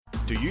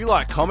Do you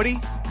like comedy?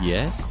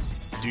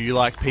 Yes, Do you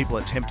like people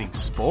attempting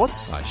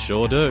sports? I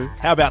sure do.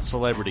 How about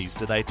celebrities?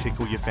 Do they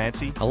tickle your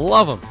fancy? I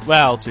love them.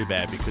 Well, too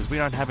bad, because we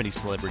don't have any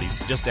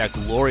celebrities, just our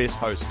glorious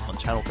hosts on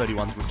Channel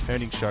 31's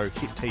returning show,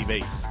 Hit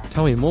TV.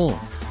 Tell me more.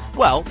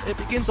 Well, it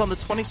begins on the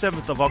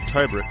 27th of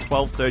October at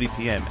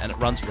 12:30pm, and it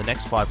runs for the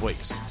next 5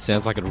 weeks.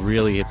 Sounds like it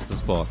really hits the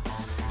spot.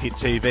 Hit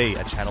TV,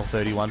 a Channel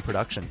 31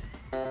 production.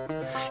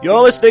 You're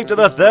listening to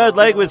The Third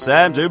Leg with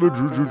Sam Jamie.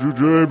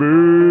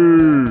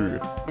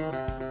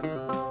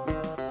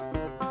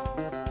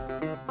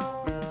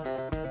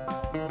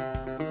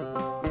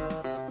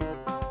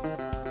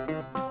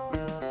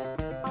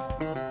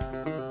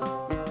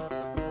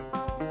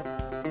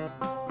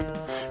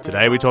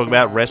 Today we talk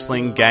about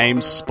wrestling,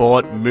 games,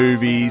 sport,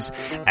 movies,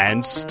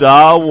 and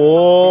Star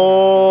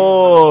Wars.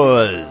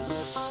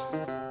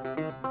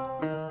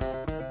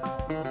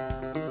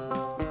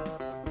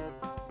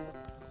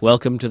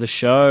 Welcome to the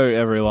show,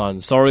 everyone.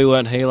 Sorry we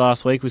weren't here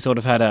last week. We sort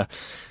of had a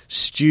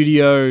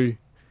studio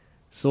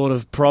sort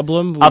of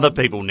problem. Other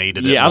people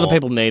needed it. Yeah, other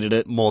people needed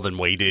it. more than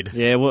we did.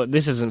 Yeah, well,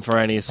 this isn't for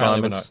any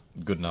Apparently we're assignments.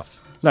 not good enough.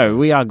 No,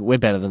 we're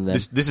better than them.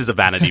 This is a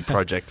vanity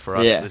project for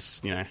us.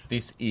 Yeah.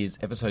 This is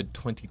episode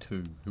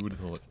 22. Who would have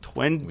thought?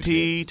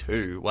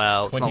 22.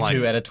 Well, it's not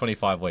 22 like, out of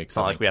 25 weeks. it's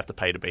not like we have to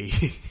pay to be.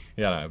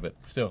 Yeah, I know, but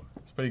still,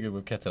 it's pretty good.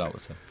 We've kept it up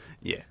with it.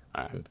 Yeah,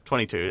 good.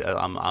 22.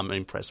 I'm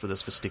impressed with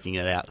us for sticking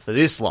it out for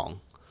this long.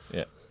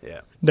 Yeah.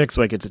 Yeah. Next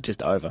week it's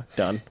just over.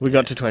 Done. We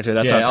got to 22.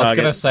 That's Yeah, our I was target.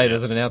 going to say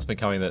there's an announcement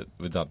coming that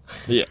we're done.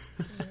 Yeah.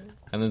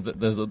 And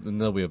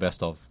there'll be a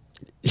best of.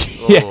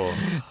 Yeah.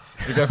 Oh.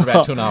 We go for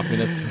about 2.5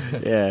 minutes.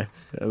 Yeah.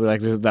 Like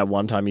this is that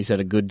one time you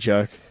said a good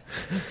joke.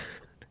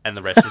 And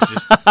the rest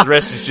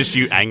is just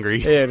you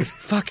angry. Yeah.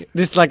 Fuck.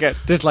 Just like a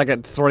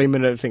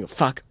 3-minute thing.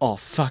 Fuck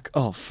off. Fuck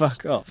off.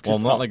 Fuck off. Well,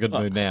 I'm Just not in off, a good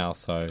off. mood now,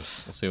 so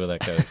we'll see where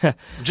that goes.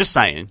 Just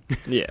saying.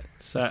 Yeah.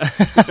 So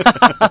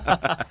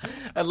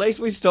at least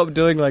we stopped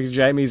doing like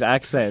Jamie's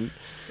accent.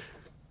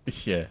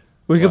 Yeah.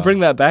 We could bring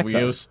that back. It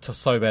Though. was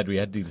so bad we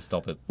had to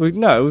stop it.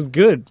 No, it was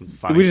good.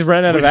 Funny. We just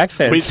ran out of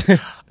accents.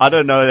 I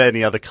don't know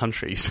any other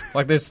countries.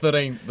 Like there's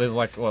 13. There's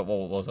like what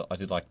was it? I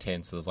did like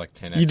 10. So there's like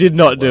 10. You did accents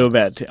not that do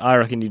worked. about. I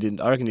reckon you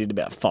didn't. I reckon you did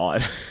about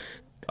 5.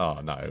 Oh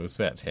no, it was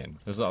about 10. It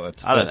was like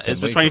that's I don't know.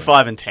 It's between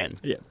 5 and 10.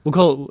 Yeah, we'll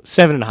call it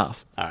 7.5. All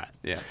right.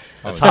 Yeah.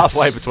 That's Oh,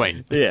 halfway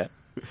between. Yeah.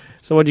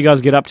 So what did you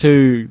guys get up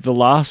to the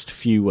last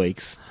few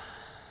weeks?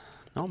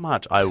 Not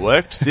much. I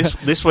worked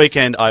this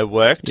weekend. I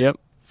worked. Yep.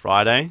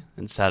 Friday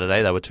and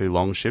Saturday. They were 2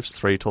 long shifts,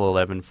 3 till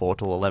 11, 4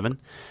 till 11.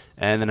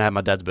 And then I had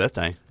my dad's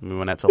birthday. And we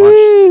went out to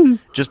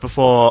lunch. Just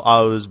before I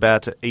was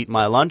about to eat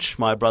my lunch,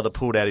 my brother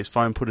pulled out his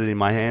phone, put it in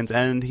my hands,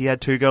 and he had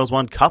 2 girls,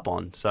 1 cup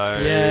on. So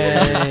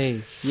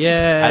Yay!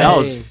 Yay! And I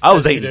was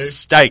As you eating do.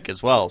 steak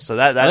as well. So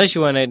that At least you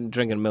weren't eating,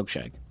 drinking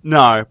milkshake.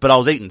 no, but I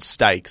was eating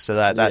steak, so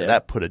Yeah.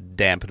 that put a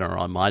dampener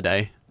on my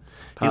day.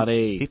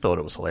 Party. He thought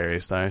it was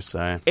hilarious though.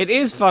 So It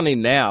is funny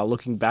now,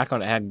 looking back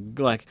on it, how,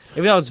 like,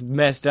 even though it's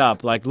messed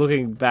up, like,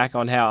 looking back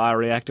on how I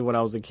reacted when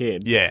I was a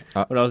kid. yeah,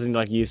 When I was in,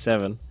 like, year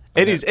 7.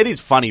 it is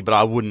funny, but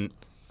I wouldn't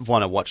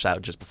want to watch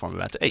that just before I'm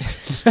about to eat.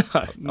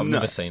 I've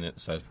never seen it,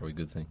 so it's probably a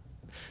good thing.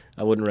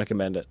 I wouldn't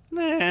recommend it.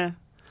 Nah,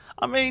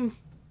 I mean,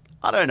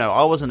 I don't know.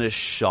 I wasn't as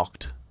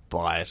shocked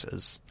by it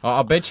as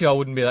I bet you I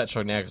wouldn't be that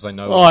shocked now because I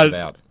know what it's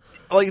about.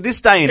 like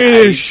this day and It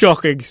age. is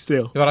shocking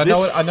still. But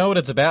This- I know what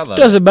it's about though.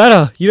 Doesn't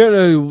matter. You don't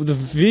know the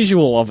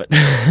visual of it.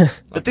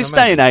 But this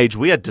day and age,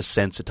 we are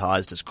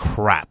desensitized as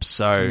crap.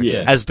 So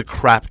Yeah. as the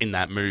crap in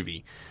that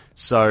movie.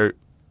 So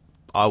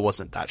I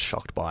wasn't that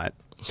shocked by it.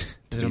 To Is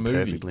it be a movie?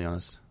 perfectly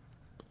honest,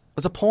 it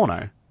was a porno. How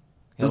long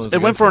It does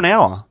went go for an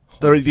hour.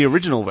 The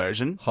original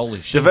version. Holy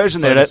The shit!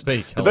 version so that to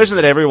speak. the version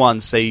that everyone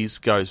sees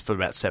goes for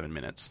about 7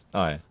 minutes.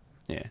 Oh yeah.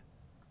 Yeah.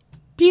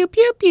 Pew,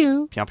 pew,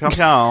 pew. Pew, pew,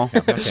 pew.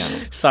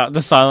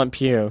 The silent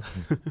pew.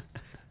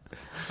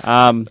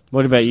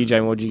 What about you,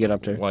 Jamie? What did you get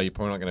up to? Well, you're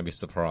probably not going to be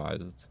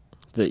surprised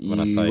That when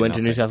I you say went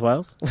to New nothing. South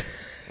Wales?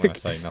 when I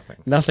say nothing.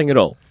 Nothing at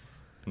all.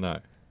 No.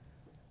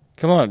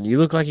 Come on, you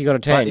look like you got a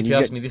tan. But if you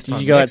asked me this time,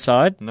 did you go next-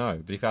 outside? No,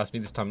 but if you asked me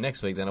this time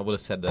next week, then I would have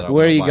said that.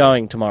 Where are you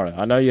going tomorrow?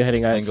 I know you're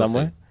heading out Anglesey.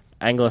 somewhere.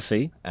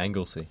 Anglesey.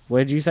 Anglesey.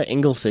 Where did you say?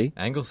 Inglesey.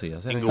 Anglesey. I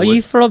said Ingle- Are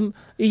you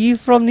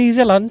from New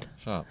Zealand?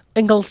 Shut up.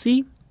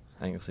 Inglesey.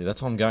 Anglesey.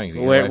 That's what I'm going. To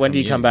get When away from do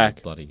you come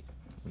back? Bloody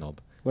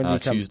knob. When do you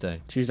come?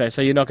 Tuesday. Tuesday.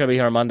 So you're not going to be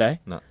here on Monday?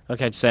 No.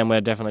 Okay, Sam, we're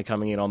definitely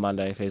coming in on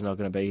Monday if he's not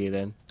going to be here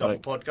then. Double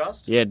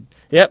podcast. Yeah.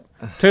 Yep.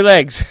 2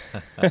 legs.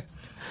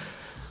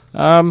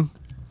 On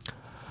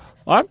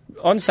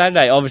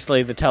Saturday,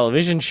 obviously, the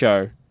television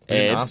show I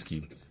didn't aired. ask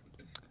you.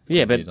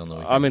 Yeah, you but did on the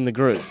weekend. I'm in the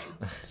group.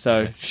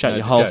 So shut No, your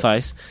just whole go.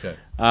 face. Let's go.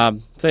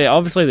 So yeah,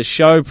 obviously the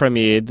show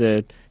premiered,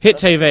 the Hit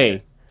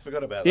TV.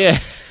 Forgot about Yeah.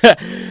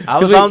 I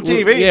was on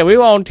TV. Yeah, we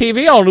were on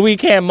TV on the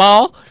weekend,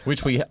 Ma.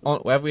 Which we haven't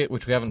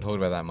talked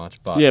about that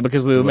much, but Yeah,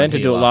 because we were weren't meant to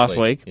here do it last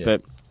week. Yeah.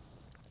 But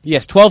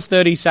yes,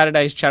 12:30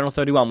 Saturdays, Channel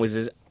 31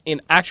 was in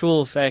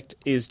actual effect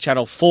is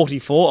Channel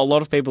 44. A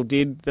lot of people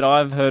that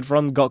I've heard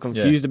from got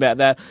confused about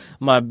that.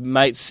 My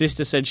mate's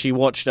sister said she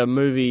watched a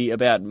movie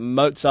about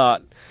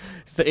Mozart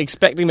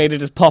expecting me to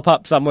just pop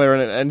up somewhere,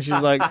 and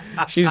she's like,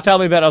 she's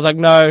telling me about it. I was like,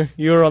 no,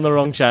 you were on the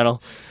wrong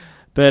channel.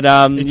 But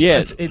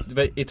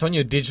But it's on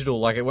your digital,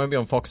 like it won't be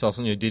on Foxtel. It's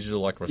on your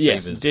digital like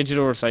receivers. yes,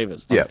 digital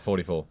receivers. Yeah.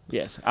 44.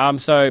 Yes.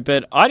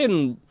 But I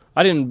didn't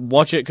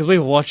watch it because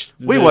we've watched.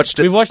 We've watched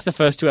the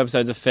first 2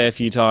 episodes a fair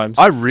few times.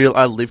 I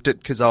lived it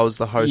because I was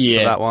the host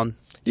for that one.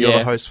 You're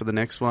the host for the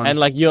next one, and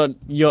like you're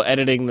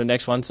editing the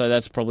next one, so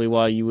that's probably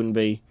why you wouldn't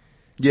be.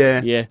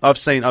 Yeah. I've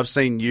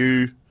seen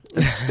you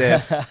and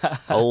Steph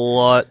a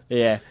lot.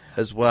 Yeah.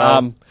 As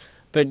well.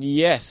 But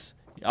yes,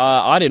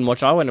 I didn't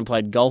watch. I went and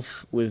played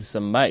golf with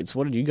some mates.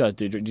 What did you guys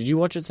do? Did you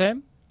watch it,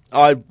 Sam?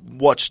 I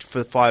watched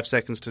for 5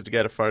 seconds to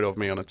get a photo of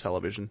me on a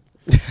television.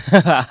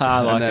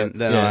 I like and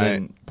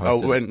then I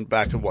went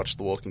back and watched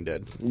The Walking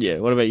Dead. Yeah.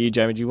 What about you,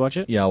 Jamie? Did you watch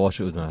it? Yeah, I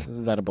watched it with my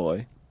That a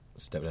boy.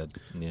 stepdad.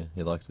 Yeah,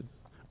 he liked it.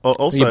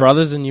 Also, Your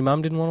brothers and your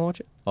mum didn't want to watch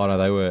it? Oh no,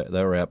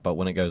 they were out. But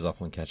when it goes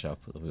up on catch up,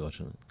 we'll be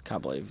watching it.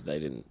 Can't believe they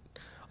didn't.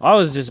 I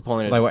was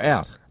disappointed. They were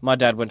out. My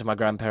dad went to my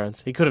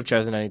grandparents. He could have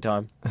chosen any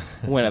time.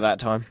 Went at that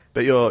time.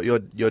 But your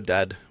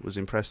dad was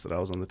impressed that I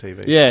was on the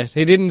TV. Yeah,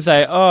 he didn't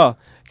say,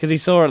 because he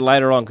saw it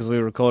later on because we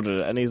recorded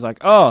it, and he's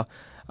like,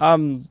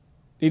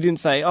 he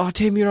didn't say,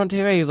 Tim, you're on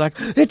TV. He's like,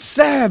 it's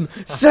Sam.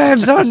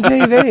 Sam's on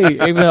TV.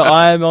 Even though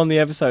I am on the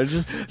episode.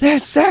 Just,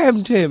 there's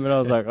Sam, Tim. And I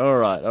was like, all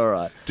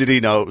right. Did he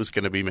know it was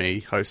going to be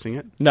me hosting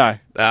it? No.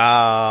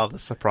 The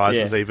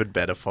surprise was even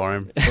better for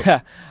him.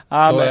 Saw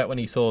that when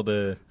he saw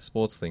the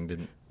sports thing,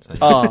 didn't say.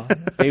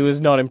 He was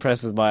not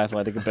impressed with my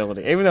athletic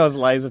ability, even though it was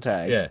laser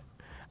tag. Yeah.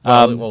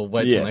 Well,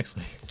 wait till next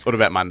week. What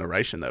about my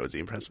narration, though? Was he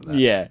impressed with that?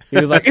 Yeah. He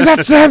was like, is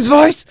that Sam's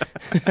voice?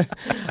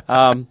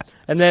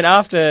 And then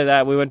after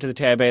that, we went to the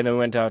TAB, and then we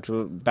went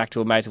back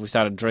to a mate's, and we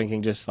started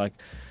drinking just like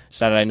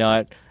Saturday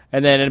night.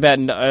 And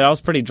then I was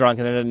pretty drunk,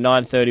 and then at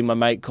 9:30, my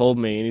mate called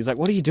me, and he's like,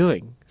 what are you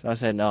doing? So I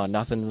said, no,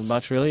 nothing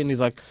much really. And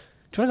he's like,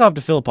 do you want to go up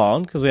to Phillip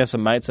Island? Because we have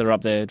some mates that are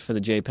up there for the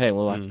GP. And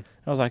we're like,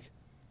 I was like,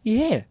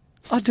 yeah.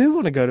 I do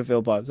want to go to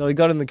Phillip Island. So we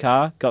got in the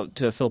car, got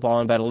to Phillip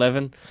Island about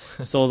 11,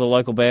 saw the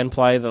local band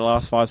play the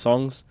last 5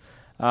 songs,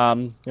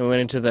 and we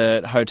went into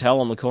the hotel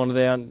on the corner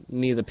there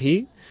near the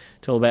pier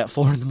till about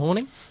 4 in the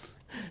morning.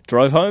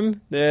 Drove home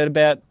at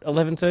about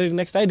 11:30 the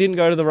next day. Didn't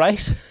go to the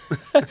race.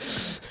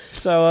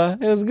 So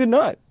it was a good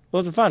night.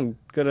 Lots of fun.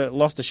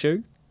 Lost a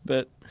shoe,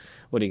 but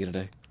what are you going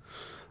to do?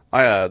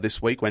 I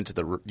this week went to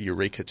the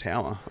Eureka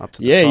Tower up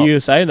to the top. Yeah, you were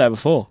saying that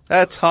before.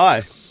 That's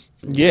high.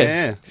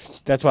 Yeah.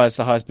 That's why it's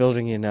the highest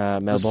building in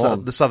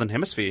Melbourne. The Southern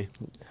Hemisphere.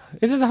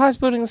 Is it the highest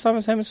building in the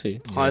Southern Hemisphere?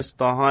 The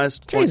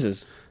highest point,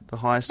 Jesus. the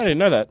highest I didn't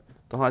know that.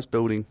 the highest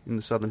building in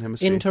the Southern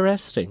Hemisphere.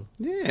 Interesting.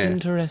 Yeah.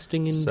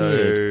 Interesting indeed.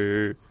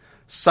 So,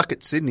 suck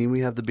it, Sydney.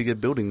 We have the bigger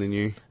building than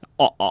you.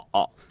 Did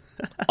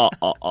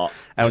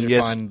And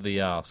you find the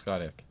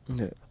Skydeck?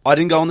 I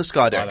didn't go on the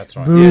Skydeck. Oh, that's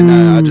right. Yeah,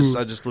 no,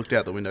 I just looked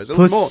out the windows. It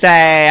was more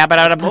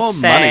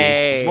money.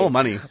 It's more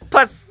money.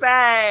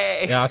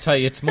 Yeah, I'll tell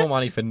you, it's more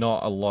money for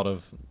not a lot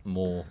of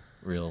more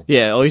real.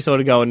 Yeah, or you sort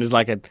of go and there's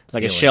like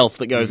a shelf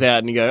that goes out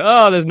and you go,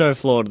 oh, there's no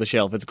floor to the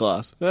shelf, it's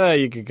glass. Oh,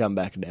 you can come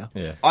back now.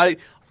 Yeah.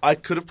 I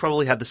could have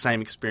probably had the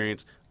same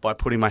experience by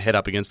putting my head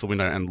up against the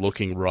window and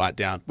looking right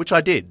down, which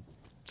I did.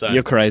 So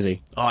You're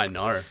crazy. I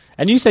know.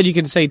 And you said you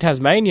can see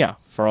Tasmania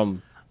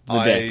from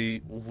the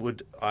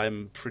deck.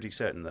 I'm pretty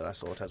certain that I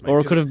saw Tasmania.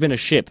 Or it could have been a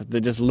ship that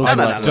just looked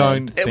No, like no.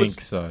 Don't It think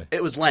was- so.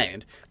 It was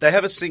land. They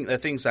have a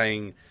thing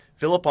saying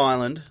Phillip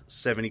Island,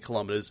 70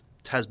 kilometres,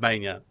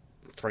 Tasmania,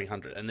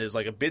 300. And there's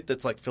like a bit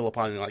that's like Phillip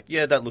Island, you're like,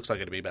 yeah, that looks like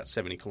it'd be about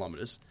 70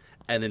 kilometres.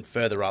 And then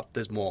further up,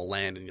 there's more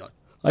land, and you're like,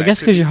 I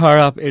guess because you're higher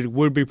up, it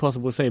would be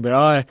possible to see, but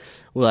I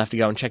will have to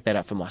go and check that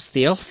out for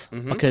myself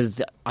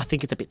because I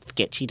think it's a bit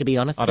sketchy, to be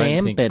honest. I don't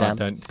Sam, think but,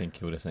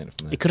 you would have seen it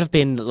from there. it could have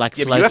been like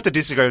Yeah, but you have to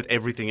disagree with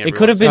everything. It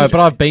could have been. No,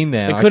 but I've been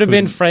there. It could have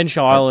been French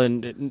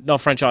Island,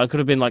 not French Island. It could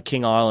have been like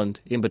King Island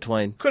in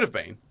between. Could have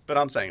been, but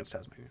I'm saying it's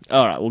Tasmania.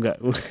 All right, we'll go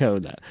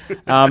with that.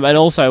 And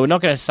also, we're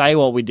not going to say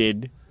what we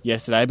did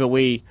yesterday, but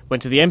we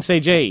went to the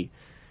MCG,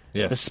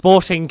 Yes. the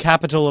sporting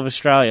capital of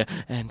Australia,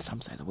 and some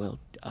say the world.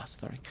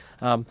 Sorry.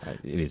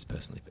 It is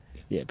personally. But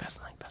Yeah,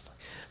 personally.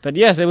 But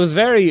yes, it was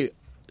very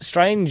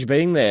strange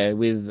being there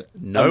with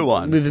No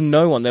one. With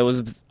no one. There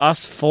was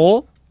us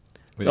 4.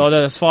 with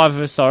There was 5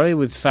 of us, sorry,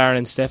 with Farron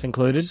and Steph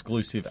included.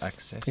 exclusive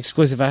access.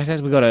 Exclusive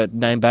access. We got a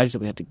name badge that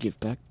we had to give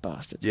back,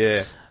 bastards.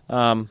 Yeah. But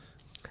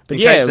In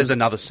yeah, case it there's was-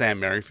 another Sam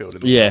Merrifield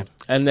in the yeah. world.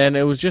 And then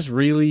it was just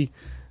really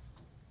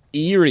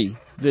eerie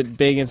that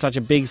being in such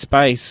a big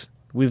space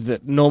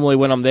with normally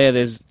when I'm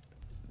there's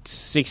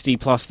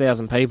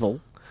 60,000+ people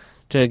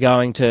to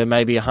going to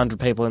maybe 100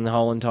 people in the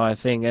whole entire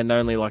thing, and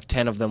only like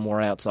 10 of them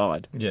were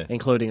outside, Yeah.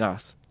 including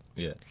us.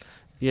 Yeah.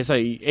 Yeah, so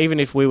even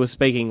if we were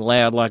speaking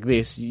loud like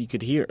this, you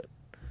could hear it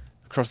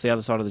across the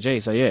other side of the G.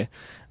 So yeah,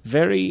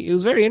 it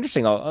was very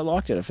interesting. I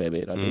liked it a fair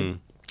bit. I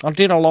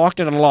did. I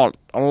liked it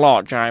a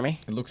lot, Jamie.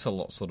 It looks a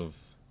lot sort of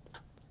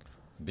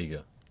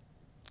bigger.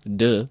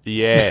 Duh.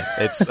 Yeah,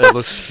 it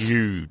looks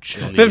huge.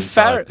 on the But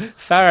inside.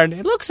 Farron,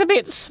 it looks a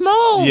bit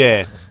small.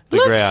 Yeah. The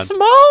looks ground.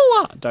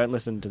 smaller. Don't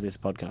listen to this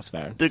podcast,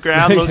 Farron. The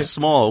ground looks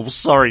small. Well,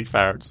 sorry,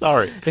 Farron.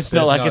 Sorry. It's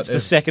not like it's the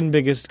second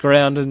biggest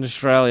ground in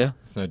Australia.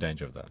 There's no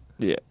danger of that.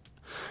 Yeah.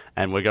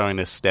 And we're going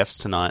to Steph's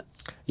tonight.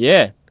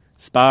 Yeah.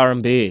 Spa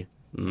and beer.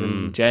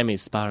 And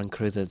Jamie's Spa and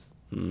cruisers.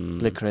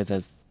 Blick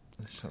cruisers.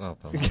 Shut up.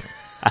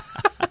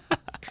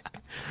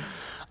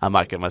 I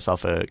might get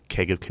myself a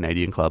keg of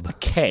Canadian Club.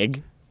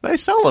 Keg? They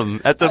sell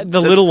them at the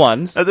little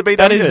ones. At the BWS.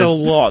 That is a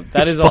lot.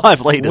 That it's is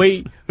 5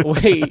 litres.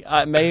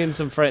 Me and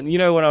some friends. You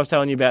know when I was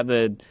telling you about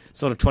the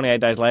sort of 28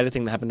 days later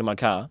thing that happened to my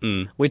car?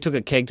 We took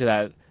a keg to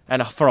that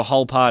and for a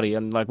whole party,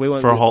 and like we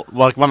went for a whole,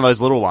 like one of those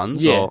little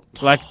ones. Yeah, or?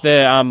 like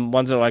the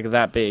ones that are like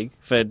that big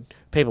for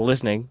people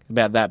listening.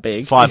 About that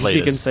big. 5 if litres.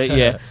 you can see.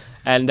 Yeah,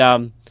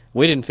 and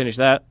we didn't finish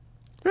that.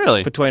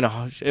 Really? Between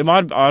it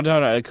might, I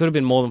don't know. It could have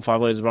been more than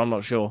 5 litres, but I'm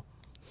not sure.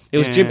 It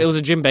was It was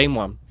a Jim Beam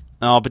one.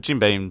 Oh, but Jim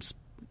Beam's.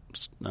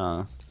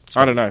 I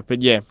don't know,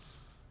 but yeah,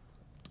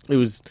 it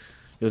was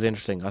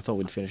interesting. I thought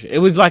we'd finish it. It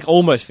was like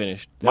almost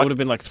finished. There would have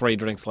been like 3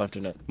 drinks left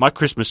in it. My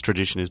Christmas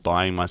tradition is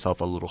buying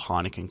myself a little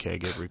Heineken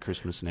keg every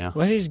Christmas now.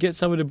 Why don't you just get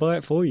someone to buy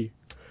it for you?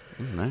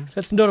 I don't know.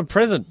 That's not a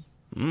present.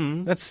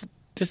 That's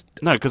just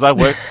no, because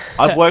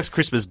I've worked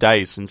Christmas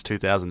Day since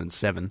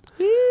 2007,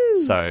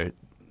 so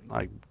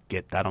I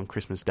get that on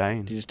Christmas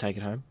Day. Do you just take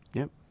it home?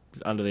 Yep,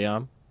 under the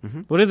arm.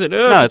 Mm-hmm. What is it?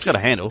 No, it's got a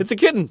handle. It's a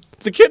kitten.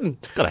 It's a kitten.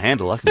 It's got a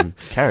handle. I can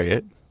carry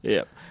it.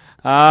 Yeah.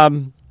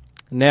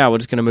 Now we're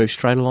just going to move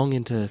straight along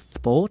into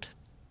sport.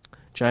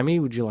 Jamie,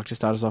 would you like to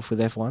start us off with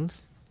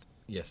F1s?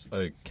 Yes.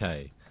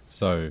 Okay.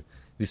 So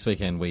this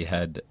weekend we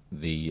had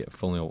the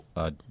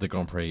the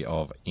Grand Prix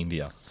of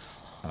India.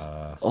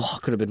 I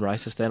could have been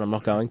racist then. I'm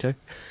not going to.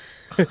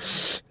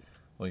 What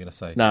are you going to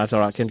say? No, it's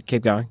all right.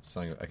 Keep going.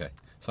 Something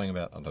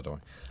about... Oh,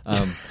 don't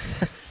worry.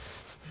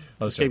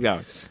 Let's keep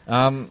going.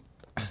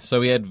 So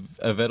we had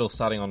Vettel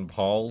starting on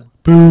pole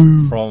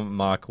from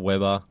Mark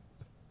Webber.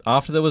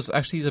 After there was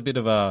actually a bit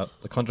of a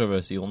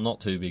controversy, well,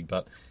 not too big,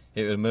 but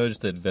it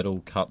emerged that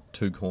Vettel cut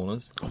 2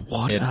 corners.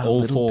 What he had a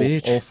little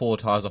bitch. all 4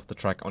 tyres off the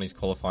track on his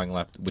qualifying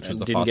lap, which was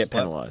the didn't fastest get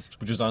penalised.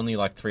 which was only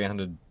like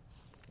 300...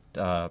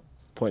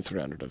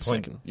 0.300 of a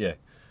second. Yeah,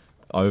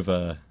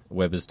 over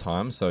Webber's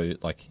time, so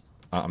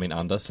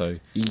under, so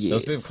there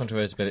was a bit of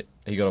controversy, but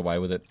he got away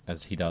with it,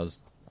 as he does,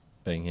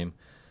 being him.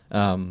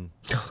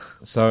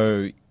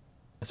 So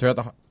throughout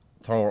the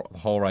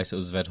whole race, it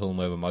was Vettel and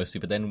Webber mostly,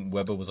 but then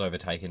Webber was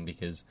overtaken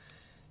because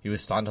he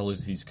was starting to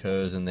lose his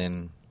curves, and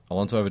then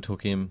Alonso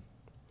overtook him,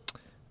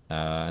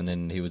 and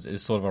then it was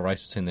sort of a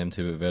race between them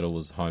two, but Vettel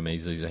was home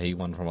easily, so he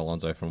won from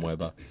Alonso from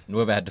Webber, and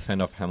Webber had to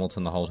fend off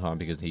Hamilton the whole time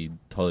because he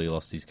totally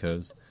lost his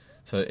curves.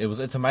 So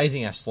it's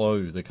amazing how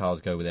slow the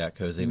cars go without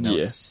curves, even though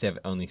it's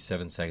only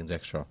 7 seconds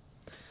extra.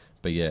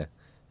 But yeah,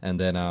 and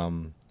then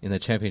in the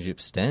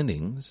championship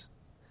standings,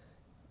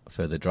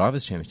 for the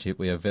Drivers' Championship,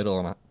 we have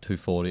Vettel on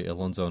 240,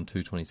 Alonso on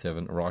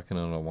 227,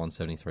 Raikkonen on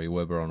 173,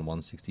 Webber on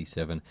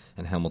 167,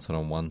 and Hamilton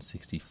on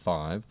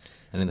 165.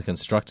 And in the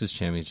Constructors'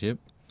 Championship,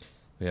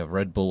 we have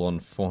Red Bull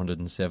on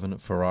 407,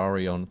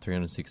 Ferrari on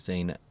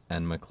 316,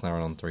 and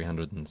McLaren on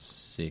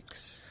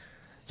 306.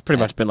 It's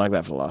pretty much been like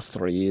that for the last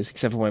 3 years,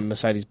 except for when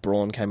Mercedes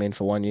Brawn came in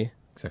for 1 year.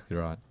 Exactly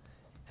right.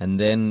 And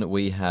then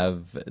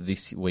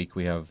this week,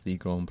 we have the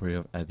Grand Prix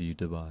of Abu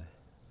Dhabi.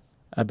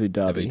 Abu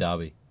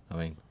Dhabi.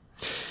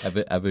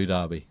 Abu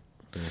Dhabi.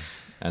 Yeah.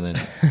 And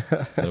then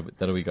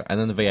that'll be great. And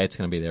then the V8's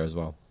going to be there as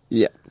well.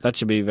 Yeah, that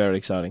should be very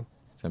exciting.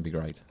 It's going to be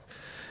great.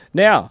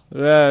 Now,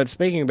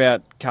 speaking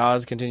about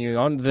cars, continuing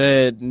on,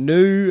 the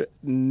new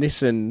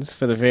Nissans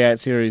for the V8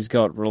 series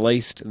got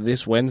released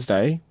this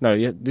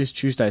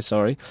Tuesday,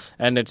 sorry.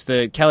 And it's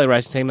the Cali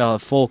Racing team. They'll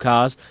have 4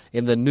 cars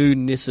in the new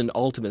Nissan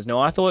Altimas. Now,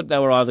 I thought they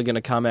were either going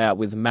to come out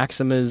with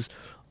Maximas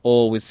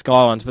or with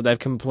Skylines, but they've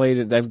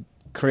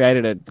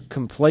created a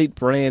complete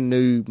brand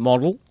new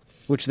model,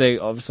 which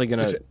they're obviously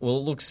going to... Well,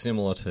 it looks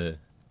similar to...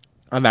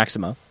 a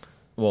Maxima.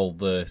 Well,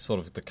 the sort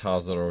of the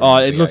cars that are... Oh,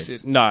 it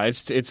looks... No,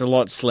 it's a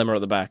lot slimmer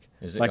at the back.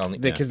 Is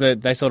it? Because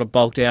they sort of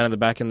bulk down at the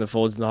back in the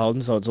Fords and the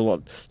Holdens, so it's a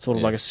lot, sort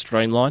of like a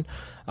streamline.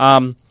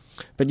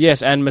 But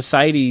yes, and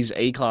Mercedes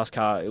E-Class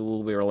car, it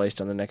will be released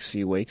in the next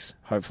few weeks,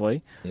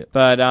 hopefully. Yep.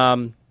 But...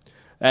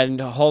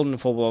 and Holden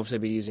and Ford will obviously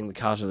be using the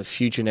cars of the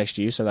future next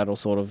year, so that'll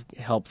sort of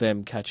help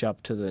them catch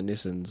up to the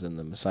Nissans and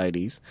the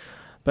Mercedes.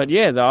 But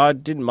yeah, I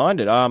didn't mind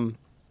it. The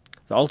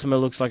Ultima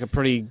looks like a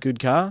pretty good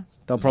car.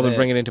 They'll probably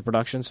bring it into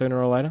production sooner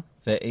or later.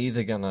 They're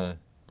either going to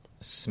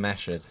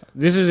smash it.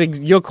 This is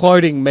you're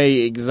quoting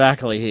me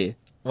exactly here.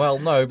 Well,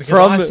 no,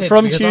 because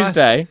from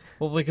Tuesday.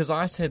 Because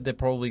I said they're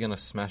probably going to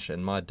smash it,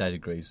 and my dad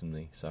agrees with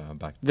me, so I'm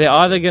back. They're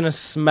either going to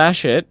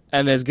smash it,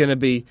 and there's going to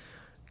be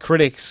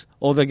critics,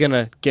 or they're going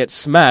to get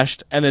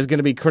smashed, and there's going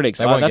to be critics.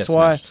 They won't get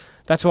smashed.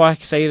 That's why I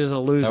see it as a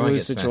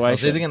lose-lose situation. I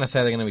was either going to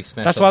say they're going to be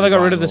smashed. That's why they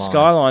got rid of the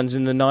Skylines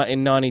in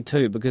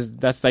 '92 because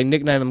they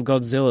nicknamed them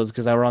Godzillas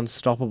because they were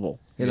unstoppable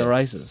in the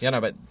races. Yeah,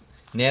 no, but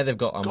now they've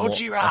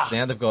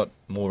got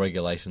more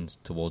regulations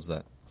towards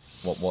that.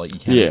 What you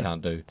can and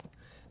can't do.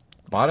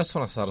 But I just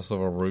want to start a sort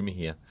of a rumour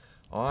here.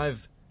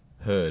 I've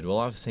heard? Well,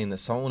 I've seen that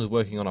someone is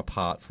working on a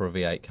part for a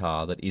V8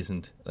 car that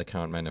isn't the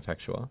current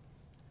manufacturer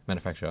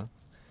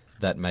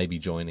that may be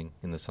joining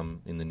in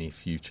the near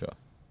future.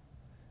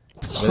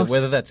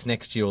 Whether that's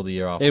next year or the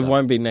year after. It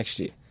won't be next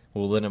year.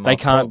 Well, then it They might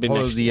can't be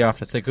probably next the year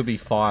after. So there could be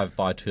 5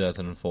 by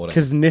 2014.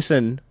 Because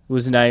Nissan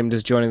was named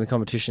as joining the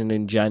competition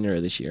in January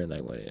this year, and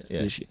they went in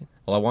Yeah. this year.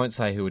 Well, I won't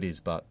say who it is,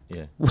 but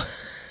yeah.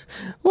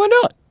 Why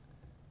not?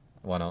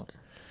 Why not?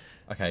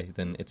 Okay,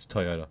 then it's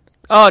Toyota.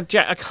 Oh,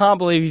 Jack, I can't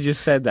believe you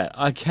just said that.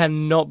 I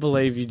cannot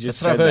believe you just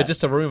That's what I've said heard. that.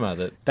 Just a rumor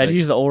that They'd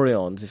use the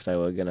Orions if they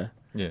were going to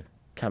Yeah,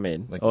 come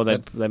in. Like, Or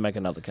they make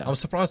another car. I'm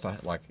surprised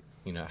that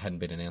it hadn't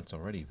been announced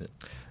already, but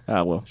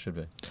Ah, well. it should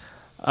be.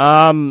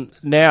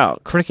 Now,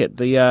 cricket.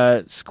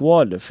 The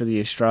squad for the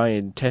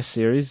Australian Test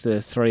Series,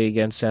 the 3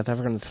 against South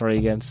Africa and the 3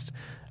 against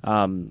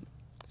the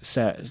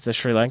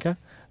Sri Lanka.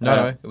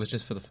 No, it was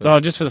just for the first. Oh,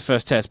 just for the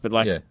first test, but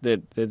Yeah.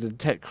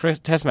 the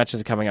test matches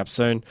are coming up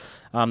soon.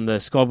 The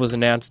squad was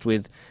announced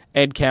with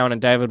Ed Cowan and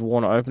David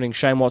Warner opening,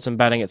 Shane Watson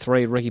batting at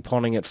 3, Ricky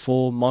Ponting at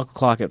 4, Michael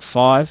Clark at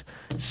 5.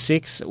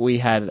 6, we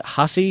had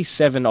Hussey.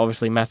 7,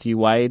 obviously Matthew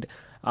Wade.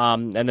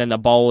 And then the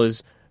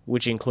bowlers,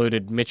 which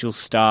included Mitchell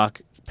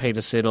Stark, Peter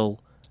Siddle,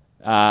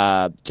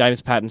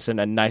 James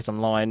Pattinson and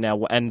Nathan Lyon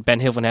now, and Ben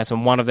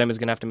Hilvenhausen. One of them is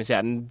going to have to miss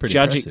out. And Pretty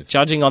impressive.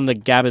 judging on the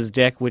Gabbers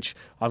deck, which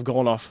I've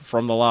gone off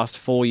from the last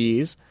 4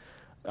 years,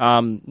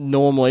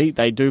 normally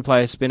they do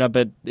play a spinner,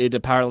 but it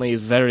apparently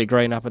is very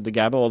green up at the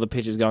Gabba, or the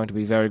pitch is going to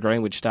be very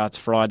green, which starts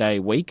Friday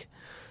week.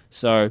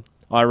 So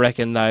I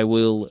reckon they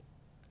will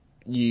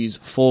use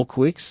 4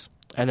 quicks,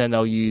 and then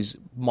they'll use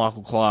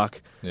Michael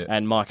Clark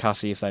and Mike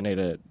Hussey if they need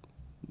to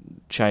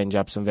change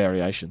up some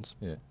variations.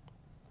 Yeah.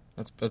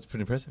 That's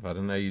pretty impressive. I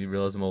didn't know you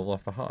realised them all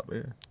off by heart. But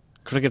yeah.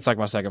 Cricket's like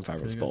my second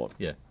favourite Pretty sport.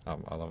 good. Yeah,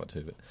 I love it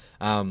too.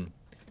 But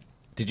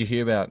did you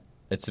hear about?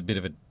 It's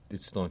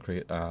still in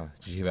cricket.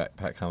 Did you hear about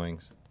Pat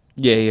Cummins?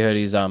 Yeah, he hurt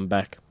his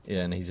back.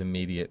 Yeah, and his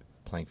immediate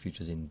playing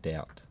future's in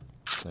doubt.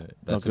 So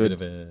that's Not a good.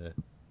 bit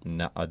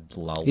of a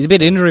lull. He's a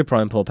bit injury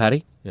prone, poor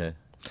Paddy. Yeah,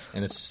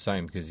 and it's the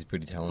same because he's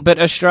pretty talented. But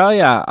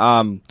Australia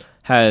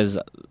has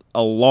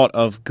a lot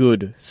of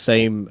good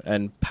seam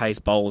and pace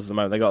bowlers at the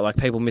moment. They got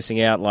people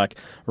missing out, like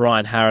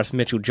Ryan Harris,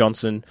 Mitchell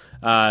Johnson,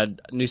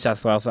 New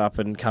South Wales up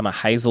and comer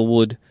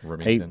Hazelwood.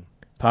 Remington.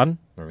 Pardon?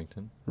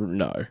 Remington.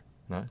 No.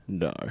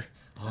 No.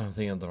 Oh, I'm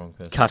thinking of the wrong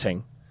person.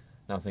 Cutting.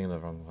 No, I'm thinking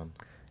of the wrong one.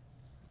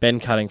 Ben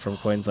Cutting from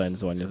Queensland is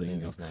the one you're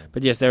thinking of. His name.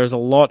 But yes, there is a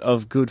lot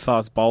of good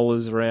fast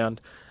bowlers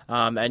around.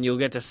 And you'll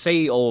get to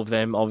see all of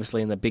them,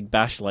 obviously, in the Big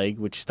Bash League,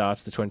 which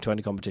starts the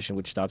 2020 competition,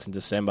 which starts in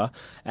December.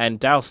 And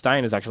Dale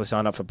Steyn has actually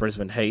signed up for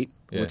Brisbane Heat,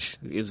 which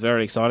is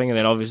very exciting. And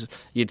then, obviously,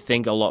 you'd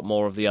think a lot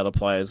more of the other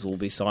players will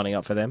be signing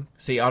up for them.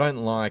 See, I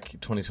don't like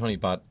 2020,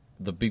 but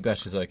the Big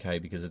Bash is okay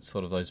because it's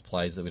sort of those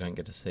plays that we don't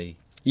get to see.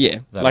 Yeah,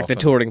 that like often.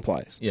 the touring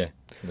players. Yeah,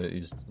 that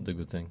is the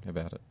good thing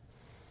about it.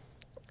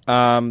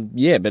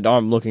 Yeah, but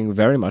I'm looking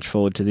very much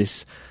forward to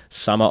this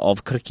summer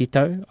of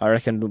cricketto. I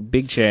reckon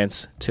big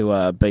chance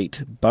to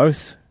beat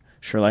both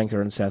Sri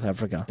Lanka and South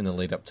Africa. In the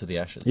lead up to the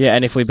Ashes. Yeah,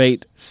 and if we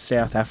beat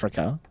South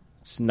Africa,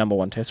 it's number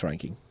 1 test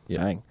ranking. Yeah.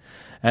 Bang.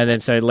 And then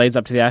so it leads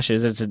up to the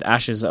Ashes. It's an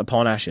Ashes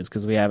upon Ashes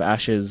because we have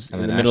Ashes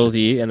And in the then middle of Ashes.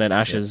 the year and then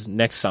Ashes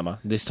next summer,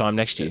 this time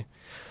next year.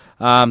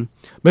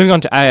 Moving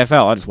on to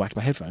AFL. I just whacked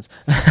my headphones.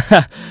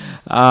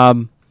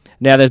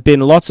 Now, there's been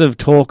lots of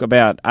talk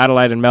about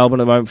Adelaide and Melbourne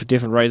at the moment for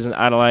different reasons.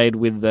 Adelaide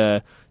with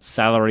the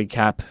salary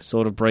cap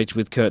sort of breach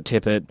with Kurt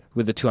Tippett,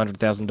 with the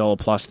 $200,000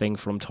 plus thing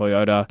from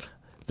Toyota.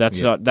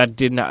 That's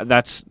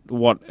that's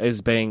what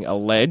is being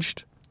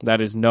alleged.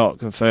 That is not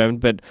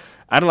confirmed. But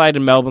Adelaide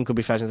and Melbourne could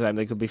be facing the same.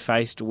 They could be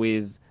faced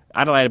with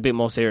Adelaide a bit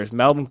more serious.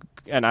 Melbourne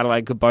and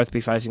Adelaide could both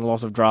be facing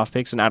loss of draft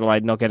picks, and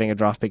Adelaide not getting a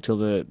draft pick till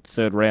the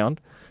 3rd round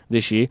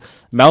this year.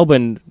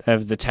 Melbourne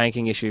have the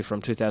tanking issue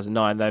from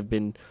 2009. They've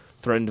been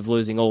threatened of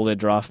losing all their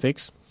draft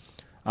picks.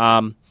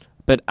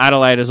 But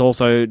Adelaide is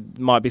also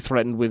might be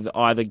threatened with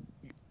either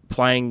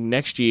playing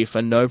next year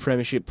for no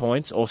premiership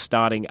points or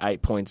starting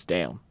 8 points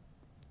down,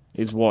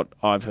 is what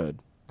I've heard.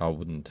 I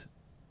wouldn't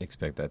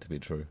expect that to be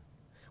true.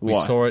 Why?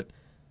 We saw it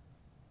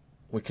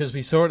because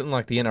we saw it in the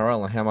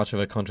NRL and how much of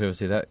a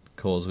controversy that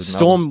caused with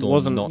Storm Melbourne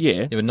wasn't- not,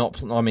 yeah. but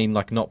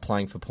not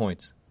playing for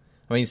points.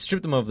 I mean,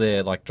 strip them of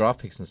their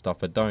draft picks and stuff,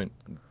 but don't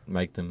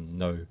make them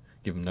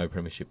give them no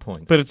premiership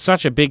points. But it's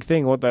such a big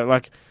thing. What they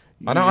like.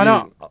 I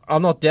know.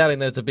 I'm not doubting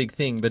that it's a big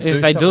thing, but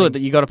If they do it, that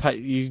you got to pay.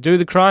 You do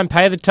the crime,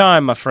 pay the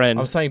time, my friend.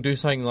 I'm saying do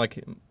something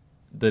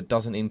that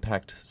doesn't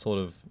impact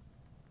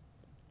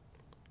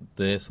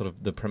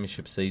the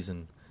premiership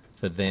season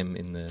for them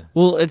in the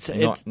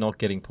it's not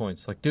getting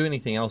points. Do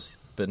anything else,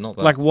 but not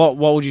that. like what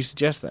would you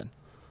suggest then?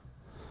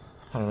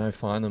 I don't know.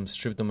 Find them,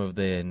 strip them of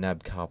their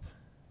NAB Cup.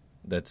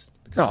 That's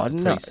No,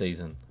 no.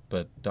 pre-season,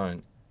 but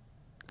don't.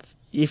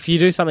 If you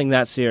do something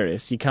that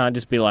serious, you can't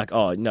just be like,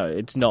 oh no,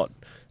 it's not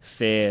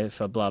fair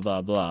for blah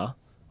blah blah.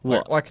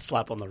 What?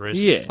 Slap on the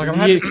wrist. Yeah. I'm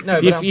happy.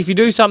 If you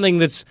do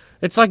something it's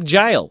like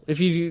jail.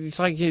 It's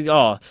like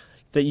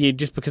that you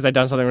just because they've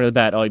done something really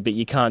bad. Oh, but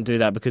you can't do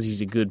that because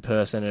he's a good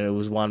person and it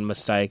was one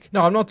mistake.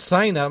 No, I'm not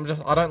saying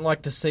that. I don't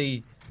like to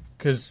see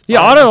Because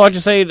I don't like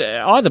to see it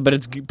either, but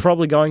it's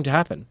probably going to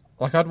happen,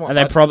 like I'd want,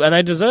 and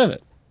they deserve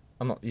it.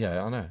 I'm not.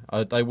 Yeah, I know.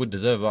 They would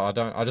deserve it. But I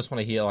don't. I just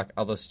want to hear like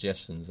other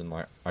suggestions, and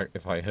like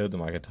if I heard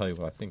them, I could tell you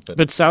what I think.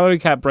 But salary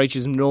cap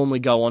breaches normally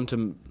go on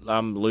to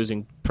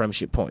losing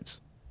premiership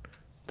points.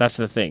 That's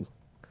the thing.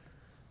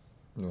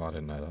 No, I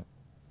didn't know that.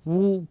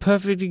 Well,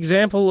 perfect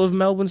example of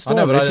Melbourne Storm.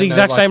 I know, but it's I the didn't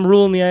know, exact same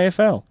rule in the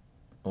AFL.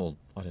 Well,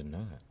 I didn't know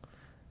that.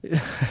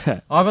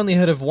 I've only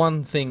heard of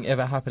one thing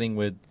ever happening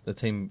where the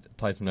team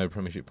played for no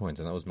premiership points,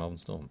 and that was Melbourne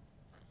Storm.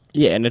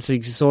 Yeah, and it's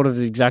sort of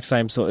the exact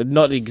same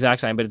not the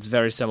exact same, but it's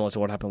very similar to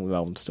what happened with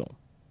Melbourne Storm.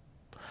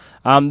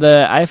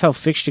 The AFL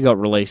fixture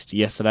got released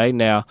yesterday.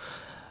 Now,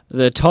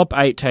 the top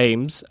 8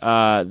 teams, they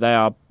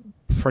are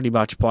pretty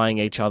much playing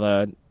each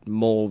other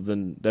more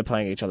than they're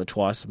playing each other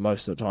twice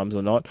most of the times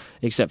or not,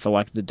 except for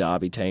like the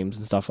derby teams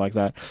and stuff like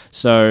that.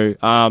 So,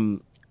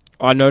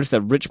 I noticed that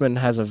Richmond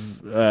has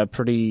a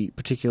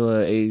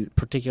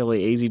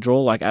particularly easy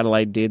draw, like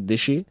Adelaide did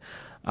this year.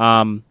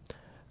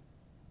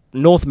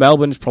 North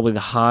Melbourne is probably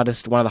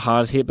one of the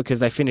hardest hit because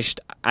they finished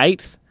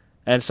 8th,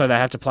 and so they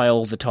have to play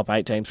all the top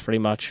 8 teams pretty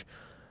much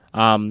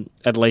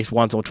at least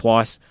once or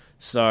twice.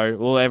 So,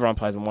 well, everyone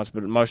plays them once,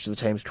 but most of the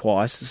teams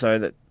twice. So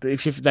that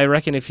they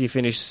reckon if you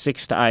finish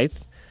 6th to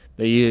 8th,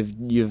 that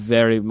you've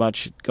very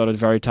much got a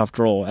very tough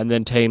draw. And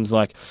then teams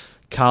like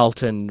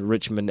Carlton,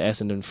 Richmond,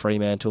 Essendon,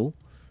 Fremantle,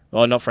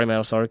 not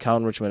Fremantle, sorry,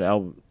 Carlton,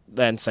 Richmond,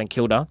 and St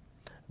Kilda,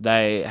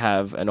 they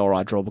have an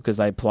alright draw because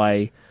they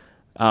play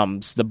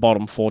the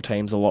bottom 4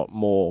 teams a lot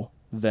more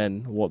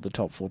than what the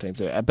top 4 teams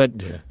do.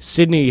 But yeah.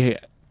 Sydney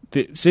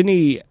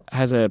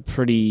has a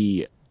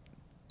pretty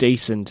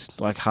decent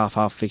like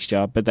half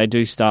fixture, but they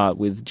do start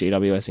with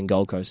GWS and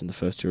Gold Coast in the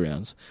first 2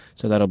 rounds,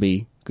 so that'll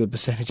be a good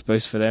percentage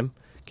boost for them.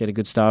 Get a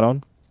good start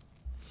on.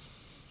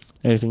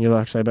 Anything you'd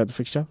like to say about the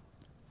fixture?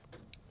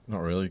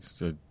 Not really.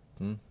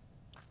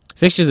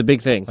 Fixture's a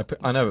big thing.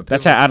 I know, but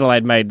that's how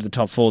Adelaide made the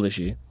top 4 this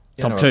year.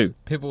 Top 2.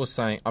 People were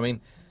saying,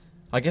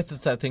 I guess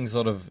it's that thing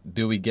sort of,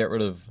 do we get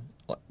rid of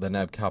the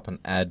NAB Cup and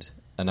add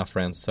enough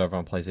rounds so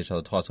everyone plays each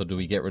other twice, or do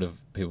we get rid of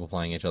people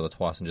playing each other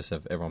twice and just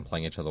have everyone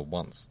playing each other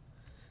once?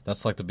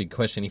 That's like the big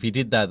question. If you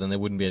did that, then there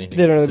wouldn't be anything.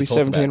 There'd only be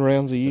 17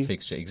 rounds a year. The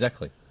fixture,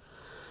 exactly.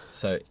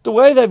 So the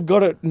way they've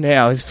got it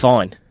now is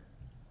fine.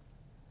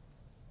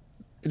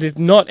 It is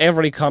not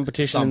every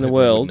competition in the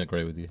world. I wouldn't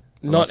agree with you.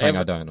 I'm not saying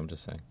I don't. I'm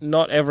just saying.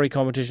 Not every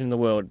competition in the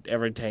world,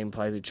 every team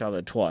plays each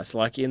other twice.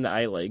 Like in the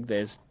A-League,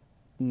 there's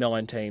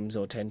 9 teams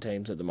or 10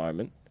 teams at the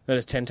moment. No,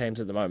 there's 10 teams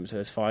at the moment, so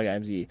there's 5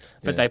 games a year.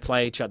 But they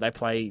play each other. They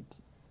play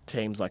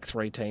teams like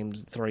 3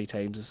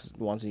 teams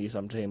once a year.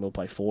 Some team will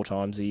play 4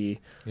 times a year.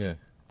 Yeah.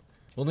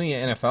 Well, in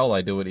the NFL,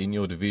 they do it in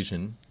your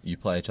division. You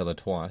play each other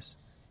twice,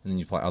 and then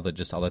you play other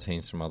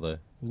teams from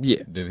other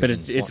divisions. But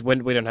it's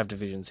when we don't have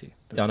divisions here.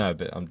 Yeah, I know,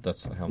 but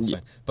that's how I'm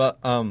saying. But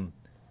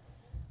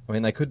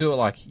they could do it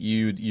like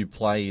you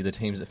play the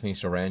teams that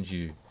finished around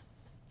you.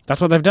 That's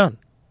what they've done.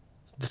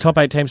 The top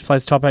 8 teams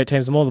plays the top 8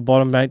 teams more. The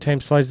bottom 8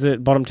 teams plays the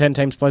bottom 10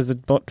 teams plays the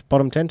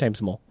bottom 10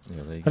 teams more.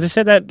 Yeah, I just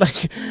said that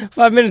like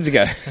 5 minutes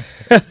ago.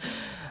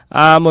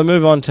 We'll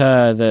move on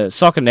to the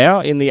soccer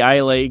now in the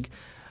A-League.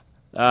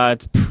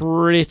 It's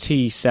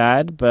pretty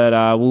sad,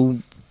 but we'll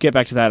get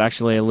back to that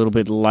actually a little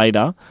bit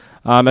later.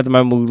 At the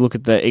moment, we'll look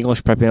at the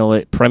English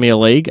Premier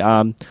League.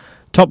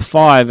 Top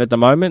 5 at the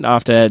moment,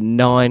 after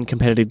 9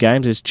 competitive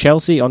games, is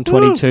Chelsea on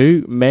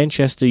 22,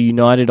 Manchester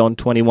United on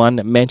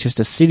 21,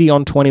 Manchester City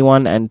on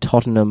 21, and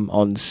Tottenham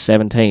on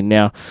 17.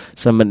 Now,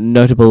 some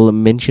notable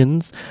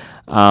mentions.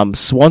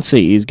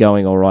 Swansea is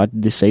going all right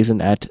this season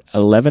at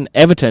 11.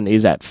 Everton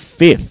is at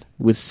 5th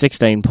with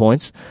 16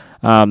 points.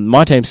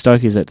 My team,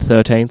 Stoke, is at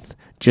 13th,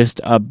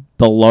 just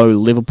below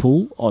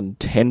Liverpool on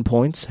 10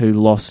 points, who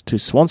lost to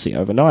Swansea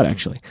overnight,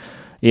 actually,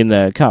 in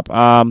the Cup.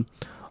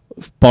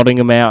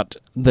 Bottoming out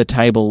the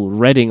table,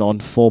 Reading on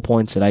 4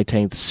 points at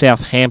 18th.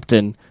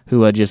 Southampton,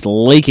 who are just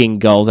leaking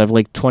goals. They've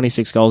leaked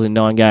 26 goals in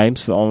 9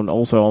 games,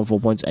 also on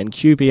 4 points. And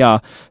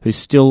QPR, who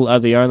still are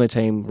the only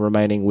team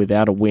remaining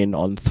without a win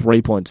on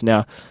 3 points.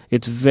 Now,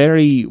 it's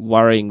very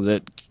worrying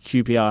that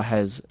QPR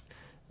has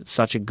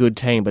such a good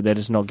team, but they're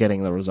just not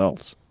getting the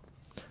results.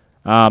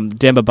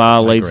 Demba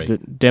Ba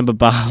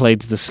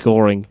leads the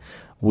scoring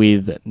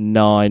with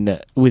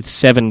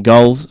 7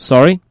 goals,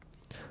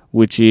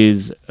 which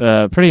is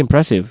pretty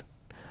impressive.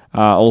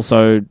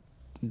 Also,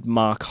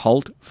 Mark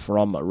Holt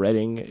from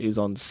Reading is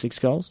on 6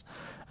 goals.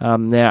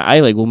 Now,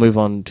 A-League, we'll move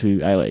on to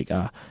A-League.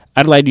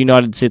 Adelaide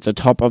United sits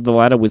atop of the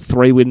ladder with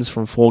 3 wins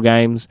from 4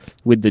 games,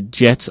 with the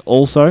Jets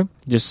also,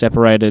 just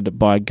separated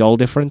by goal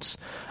difference.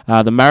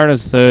 The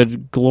Mariners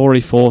 3rd,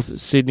 Glory 4th,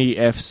 Sydney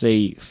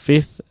FC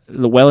 5th,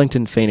 the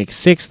Wellington Phoenix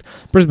 6th,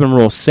 Brisbane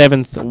Roar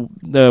 7th,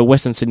 the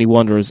Western Sydney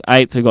Wanderers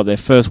 8th, who got their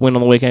first win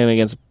on the weekend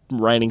against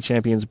reigning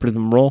champions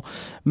Brisbane Roar,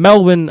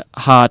 Melbourne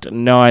Heart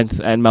 9th,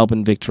 and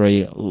Melbourne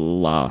Victory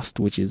last,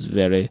 which is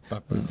very,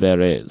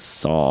 very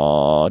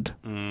sad.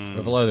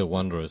 We're below the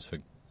Wanderers, for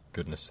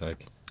goodness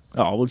sake.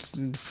 Oh, well,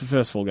 for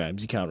first 4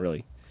 games, you can't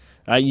really.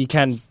 You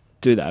can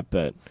do that,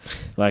 but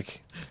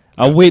like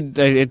a win,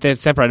 they're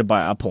separated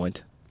by a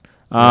point.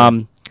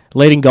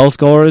 Leading goal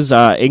scorers,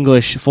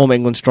 former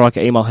England striker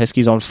Emil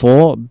Heskey's on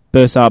 4.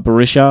 Bursar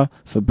Berisha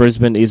for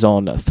Brisbane is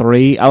on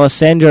 3.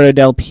 Alessandro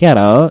Del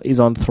Piero is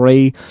on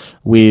 3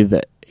 with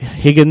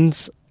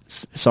Hysingens,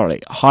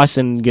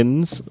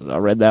 I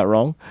read that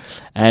wrong,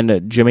 and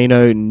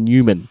Jamino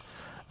Newman.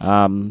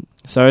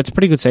 So it's a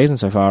pretty good season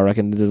so far, I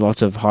reckon. There's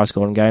lots of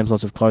high-scoring games,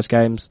 lots of close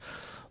games,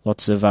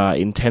 lots of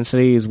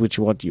intensity is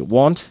what you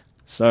want.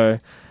 So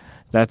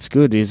that's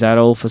good. Is that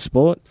all for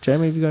sport?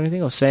 Jamie, have you got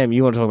anything? Or Sam,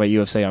 you want to talk about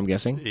UFC, I'm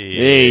guessing?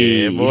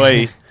 Yeah,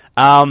 boy.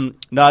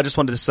 No, I just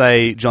wanted to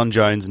say John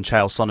Jones and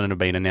Chael Sonnen have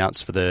been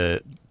announced for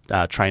the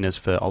trainers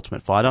for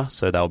Ultimate Fighter,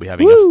 so they'll be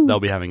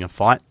having a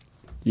fight.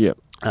 Yep.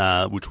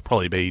 Which will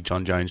probably be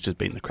John Jones just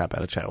beating the crap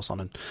out of Chael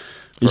Sonnen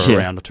for a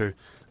round or two.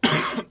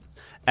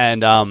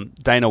 And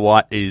Dana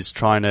White is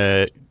trying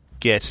to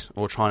get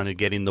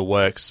in the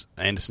works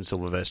Anderson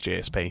Silva versus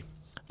GSP.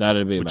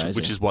 That'd be amazing.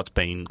 Which is what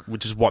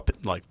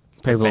like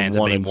people fans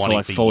have been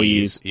wanting for 4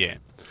 years. Yeah.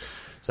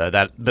 So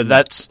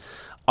that's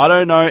I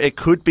don't know. It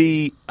could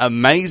be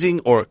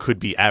amazing or it could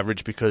be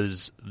average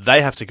because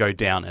they have to go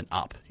down and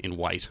up in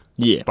weight.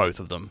 Yeah. Both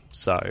of them.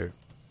 So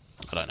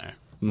I don't know.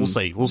 We'll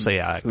see. We'll see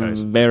how it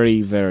goes.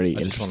 Very, very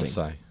I interesting. just want to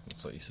say.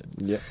 That's what you said.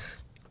 Yeah.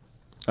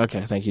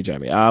 Okay, thank you,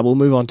 Jamie. We'll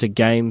move on to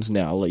games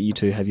now. I'll let you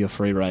two have your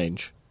free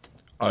range.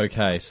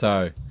 Okay,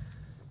 so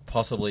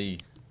possibly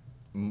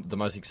the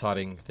most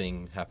exciting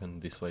thing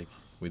happened this week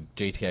with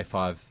GTA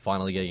 5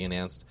 finally getting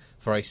announced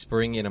for a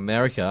spring in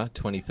America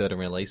 2013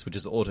 release, which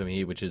is autumn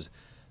here, which is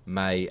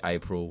May,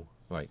 April.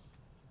 Wait.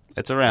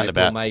 It's around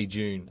April, about May,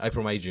 June.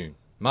 April, May, June.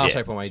 March,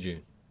 Yeah. April, May,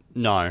 June.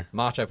 No.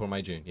 March, April,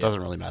 May, June. Yeah.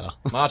 Doesn't really matter.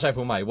 March,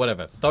 April, May,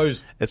 whatever.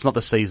 Those It's not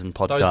the season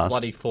podcast. those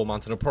bloody 4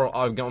 months, and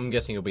I'm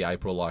guessing it'll be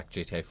April like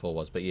GTA 4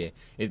 was. But yeah,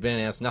 it's been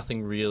announced.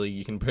 Nothing really.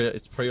 You can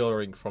it's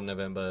pre-ordering from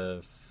November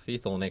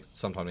 5th or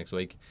sometime next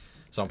week.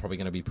 So I'm probably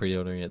going to be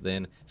pre-ordering it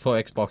then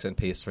for Xbox and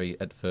PS3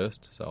 at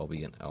first. So I'll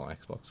be on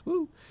Xbox.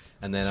 Woo!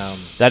 And then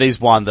That is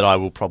one that I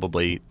will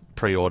probably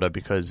pre-order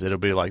because it'll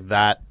be like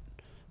that.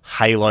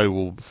 Halo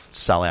will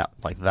sell out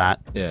like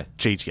that. yeah,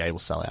 GTA will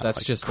sell out that's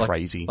like just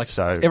crazy. Like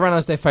so everyone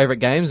has their favorite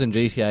games, and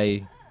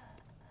GTA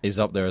is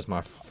up there as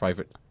my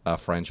favorite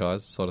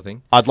franchise sort of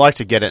thing. I'd like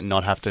to get it and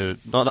not have to.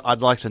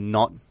 I'd like to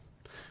not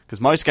because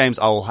most games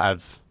I'll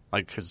have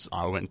because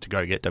I went to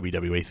go get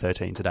WWE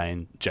 13 today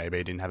and JB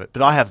didn't have it,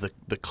 but I have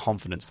the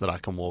confidence that I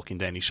can walk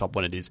into any shop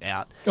when it is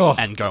out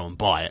and go and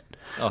buy it.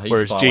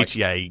 Whereas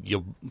GTA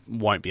you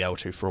won't be able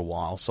to for a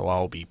while, so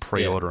I'll be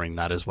pre-ordering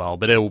that as well.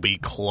 But it will be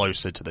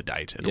closer to the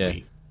date. It'll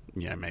be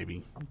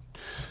maybe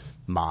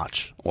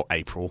March or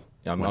April.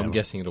 Yeah, I'm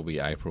guessing it'll be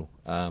April.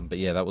 But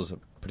yeah, that was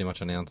pretty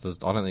much announced.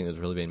 I don't think there's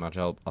really been much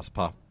else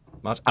apart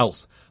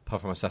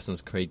from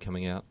Assassin's Creed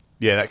coming out.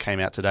 Yeah, that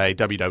came out today.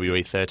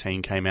 WWE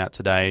 13 came out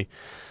today.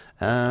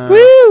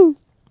 Woo!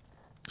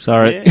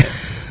 Sorry.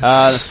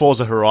 Yeah.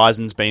 Forza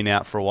Horizon's been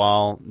out for a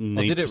while.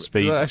 Did it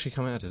actually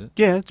come out, did it?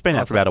 Yeah, it's been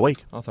out for about a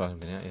week. I thought it hadn't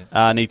been out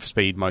yet. Need for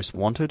Speed Most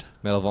Wanted.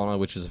 Medal of Honor,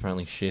 which is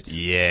apparently shit.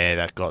 Yeah,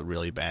 that got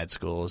really bad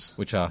scores.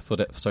 Which I feel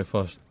sorry for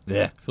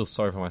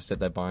my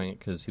stepdad buying it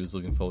because he was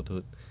looking forward to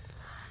it.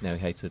 Now he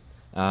hates it.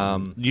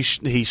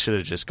 He should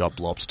have just got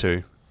Blops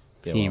 2.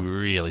 Yeah, he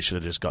really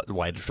should have just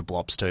waited for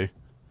Blops 2.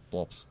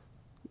 Blops.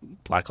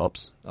 Black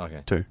Ops.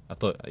 Okay. 2. I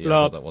thought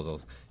that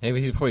was.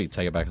 Maybe he'd probably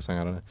take it back or something.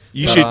 I don't know.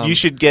 You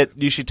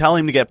should tell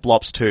him to get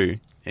Blops 2,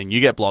 and you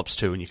get Blops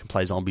 2, and you can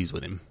play zombies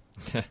with him.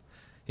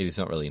 He's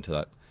not really into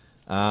that.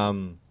 I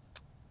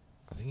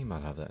think he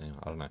might have that now.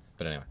 I don't know.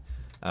 But anyway,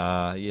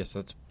 yes,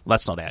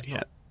 that's not out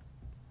yet.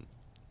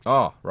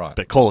 Oh, right.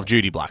 But Call of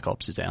Duty Black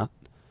Ops is out.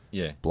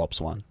 Yeah. Blops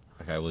 1.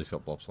 Okay, well he's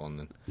got Blops 1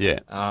 then. Yeah.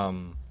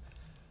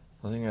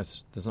 I think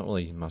there's not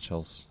really much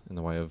else in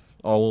the way of.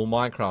 Oh well,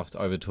 Minecraft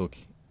overtook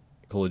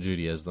Call of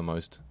Duty as the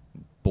most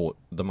bought,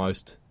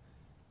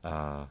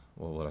 what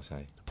would I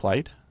say?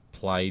 Played,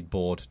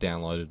 bought,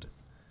 downloaded,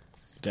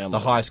 the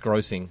highest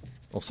grossing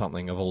or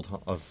something of all time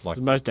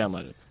the most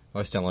downloaded.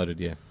 Most downloaded,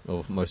 yeah,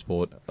 or most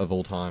bought of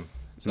all time.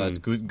 So that's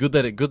good. Good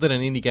that an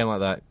indie game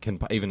like that can,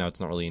 even though it's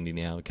not really indie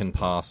now, can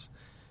pass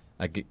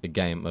a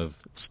game of.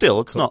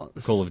 Still, it's not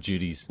Call of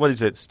Duty's. What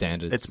is it?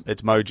 Standards.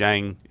 It's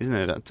Mojang, isn't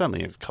it? It's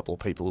only a couple of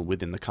people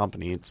within the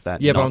company. It's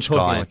that but I'm Notch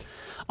talking guy.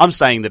 I'm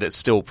saying that it's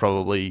still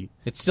probably.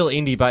 It's still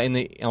indie, but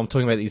I'm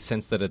talking about the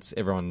sense that it's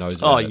everyone knows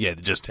about it. Yeah,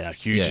 just how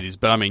huge it is.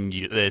 But I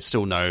mean, there's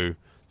still no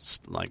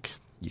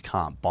you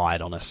can't buy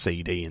it on a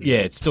CD. And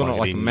it's still not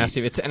like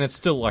massive. It's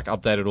still like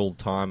updated all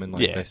the time, and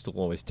they still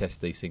always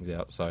test these things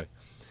out. So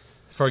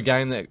for a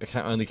game that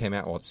only came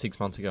out 6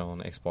 months ago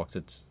on Xbox,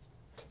 it's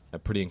a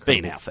pretty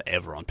incredible. Been out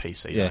forever on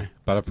PC. Yeah, though.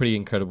 but a pretty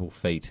incredible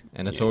feat,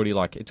 and it's already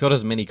it's got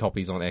as many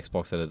copies on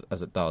Xbox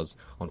as it does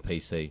on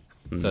PC.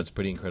 So it's a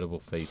pretty incredible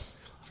feat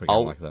for a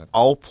game like that.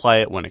 I'll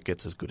play it when it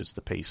gets as good as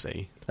the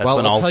PC. That's Well,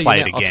 when I'll I'll tell play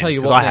you it now- I'll again tell you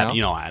because what I have,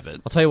 now. I have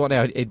it. I'll tell you what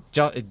now.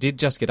 It did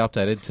just get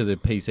updated to the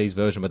PC's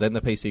version, but then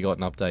the PC got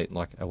an update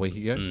like a week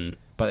ago.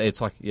 But it's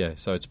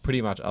so it's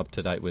pretty much up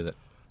to date with it.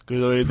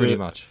 Good. Pretty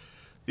much.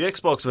 The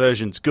Xbox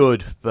version's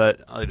good, but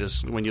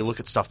when you look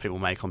at stuff people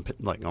make on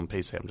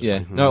PC, I'm just Yeah,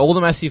 like, no, all the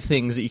massive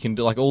things that you can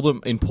do, like all the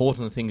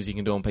important things you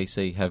can do on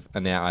PC,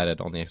 are now added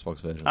on the Xbox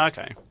version,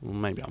 Okay, well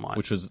maybe I might.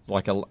 which was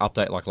like an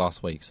update like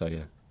last week. So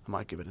yeah, I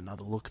might give it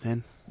another look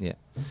then. yeah.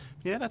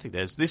 Yeah, I don't think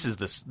this is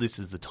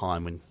the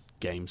time when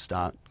games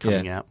start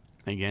coming out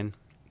again.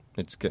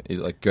 It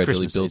like gradually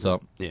Christmas builds season.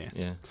 up. Yeah.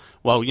 Yeah.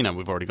 Well,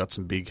 we've already got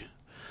some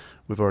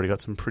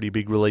pretty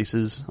big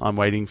releases. I'm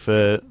waiting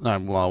for. I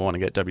want to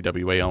get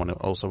WWE. I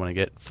also want to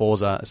get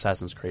Forza,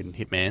 Assassin's Creed, and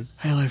Hitman.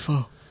 Halo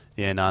 4.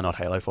 Yeah, no, not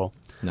Halo 4.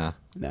 Nah,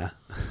 Nah,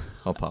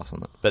 I'll pass on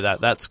that. but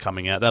that's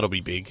coming out. That'll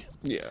be big.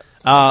 Yeah.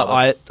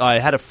 I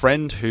had a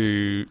friend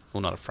who,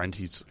 well, not a friend.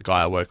 He's a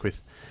guy I work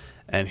with,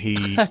 and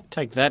he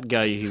Take that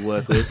guy you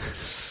work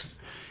with.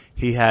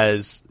 he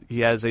has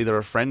either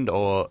a friend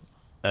or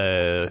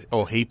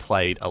he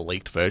played a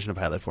leaked version of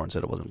Halo 4 and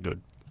said it wasn't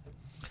good.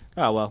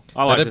 Oh, well.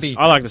 I That'd like be-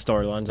 the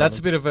storylines. That's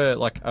a bit of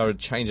a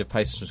change of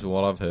pace from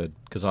what I've heard,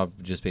 because I've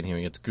just been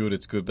hearing it's good,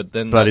 but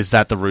then But is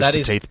that the Rooster that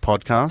is- Teeth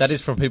podcast? that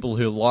is from people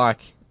who like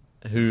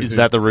Is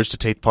that the Rooster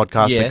Teeth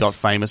podcast that Yes. got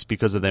famous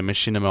because of their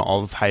machinima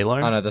of Halo?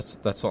 I know that's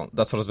what I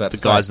was about The to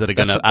say. guys that are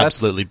going to That's-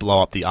 absolutely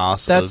blow up the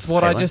arse. That's of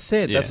what I Halo? just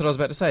said. Yeah. That's what I was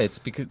about to say. It's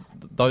because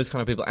those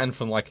kind of people, and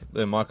from like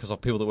the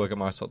Microsoft people that work at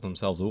Microsoft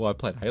themselves. Oh, I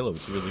played Halo.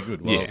 It's really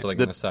good. What else are they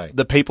going to say?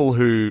 The people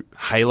who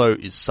Halo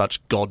is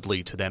such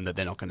godly to them that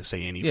they're not going to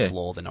see any Yeah.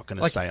 flaw. They're not going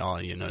to Like- say, "Oh,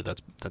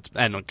 that's,"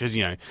 and because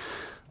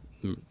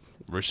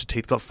Rooster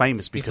Teeth got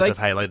famous because of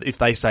Halo. If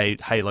they say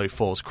Halo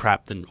 4's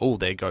crap, then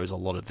there goes a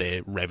lot of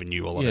their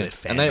revenue, a lot of their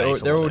fan and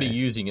base. they're already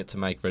using it to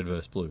make Red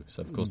vs Blue,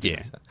 so of course, they Yeah.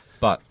 use that.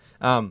 But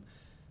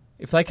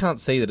if they can't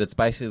see that it's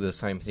basically the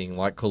same thing,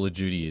 like Call of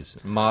Duty is,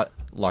 Just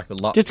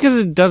because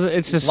it doesn't,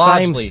 it's the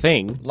same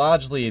thing.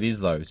 Largely, it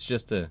is though. It's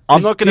just a.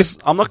 I'm not going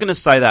to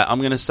say that. I'm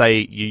going to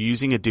say you're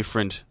using a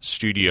different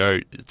studio.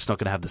 It's not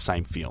going to have the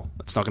same feel.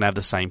 It's not going to have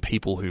the same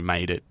people who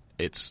made it.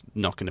 It's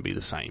not going to be the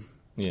same.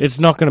 Yeah. It's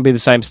not going to be the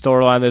same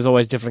storyline. There's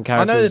always different I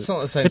characters. know it's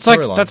not the same It's like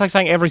storyline. that's like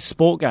saying every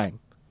sport game.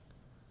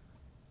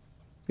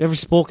 Every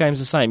sport game's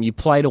the same. You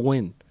play to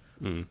win.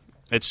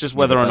 It's just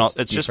whether or not that's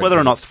it's just different, whether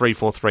or not isn't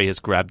 343 has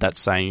grabbed that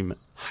same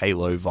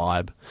Halo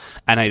vibe.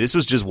 And hey, this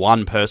was just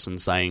one person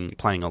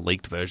playing a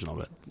leaked version of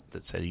it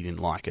that said he didn't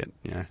like it.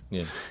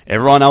 Yeah.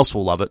 Everyone else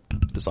will love it,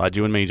 besides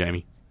you and me,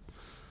 Jamie.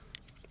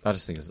 I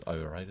just think it's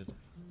overrated.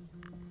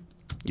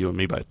 You and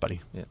me both,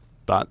 buddy. Yeah.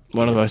 But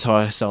One of the most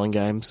highest selling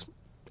games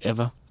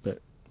ever. But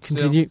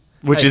continue.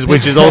 which Hey,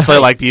 is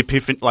also like the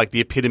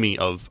epitome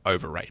of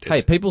overrated.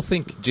 Hey, people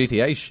think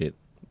GTA shit.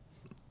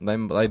 They'd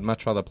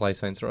much rather play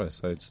Saints Row,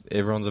 so it's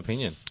everyone's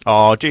opinion.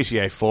 Oh,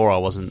 GTA 4 I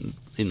wasn't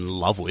in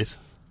love with.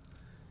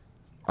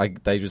 I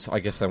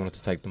guess they wanted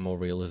to take the more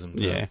realism.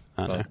 To Yeah, it.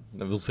 I know.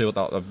 But we'll see what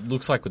that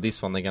looks like with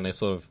this one. They're going to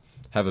sort of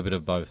have a bit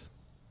of both.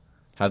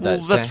 Have Well,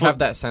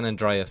 that San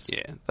Andreas.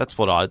 Yeah, that's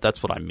what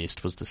I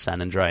missed was the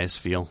San Andreas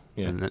feel.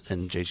 Yeah.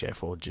 And GTA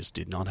 4 just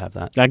did not have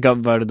that. That got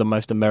voted the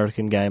most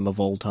American game of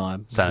all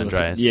time. San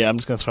Andreas. Yeah, I'm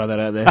just going to throw that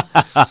out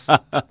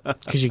there.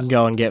 Because you can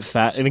go and get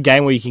fat. In a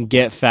game where you can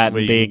get fat Where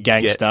and be you a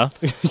gangster.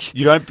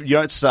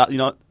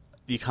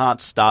 You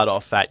can't start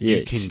off fat. Yeah,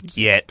 you can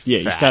get yeah,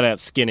 fat. you start out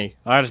skinny.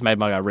 I just made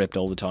my guy ripped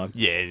all the time.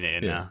 Yeah.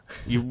 Yeah.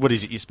 No. What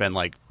is it? You spend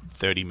like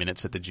 30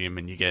 minutes at the gym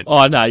and you get...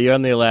 Oh, no, you're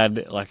only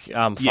allowed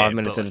 5 Yeah,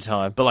 minutes but- at a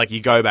time. But like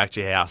you go back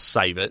to your house,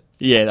 save it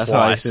Yeah, that's what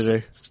I used twice to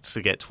do.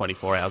 to get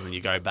 24 hours, and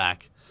you go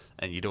back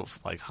and you do it for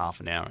like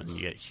half an hour and you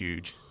get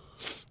huge.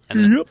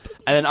 And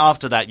then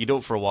after that, you do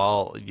it for a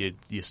while, you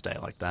stay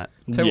like that.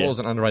 Tell you Yeah. what was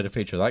an underrated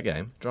feature of that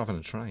game? Driving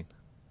a train.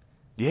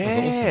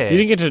 Yeah. You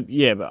didn't get to...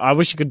 Yeah, but I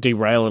wish you could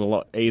derail it a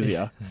lot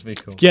easier. That'd be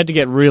cool. You had to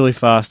get really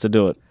fast to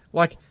do it.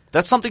 Like,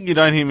 That's something you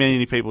don't hear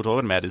many people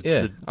talking about. Is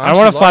yeah. I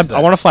want to fly.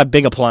 I want to fly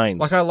bigger planes.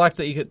 Like, I liked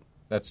that you could.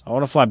 That's I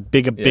want to fly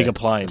bigger Yeah.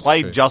 planes.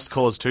 play true. Just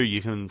Cause 2,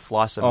 you can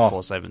fly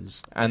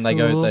 747s. and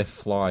they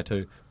fly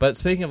too. But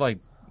speaking of like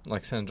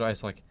San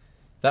Andreas, like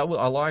that,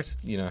 I liked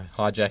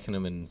hijacking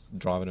them and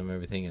driving them and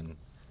everything and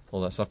all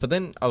that stuff. But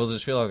then I was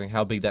just realizing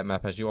how big that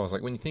map actually was.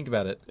 Like when you think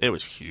about it, It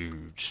was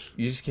huge.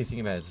 you just keep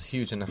thinking about it. It's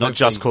huge, and Not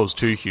Just Cause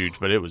 2 huge,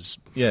 but it was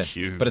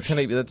huge. But it's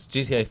gonna be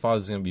GTA 5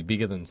 is gonna be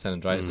bigger than San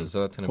Andreas,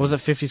 so that's gonna Was be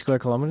it 50 square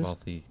kilometers?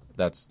 wealthy.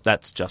 That's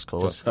That's Just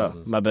Cause. Just Oh,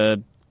 Causes. my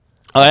bad.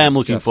 I am It's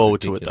looking just forward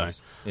to ridiculous.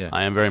 it, though. Yeah.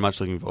 I am very much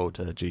looking forward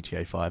to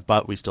GTA 5,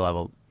 but we still have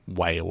a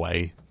way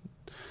away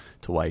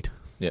to wait.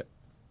 Yeah,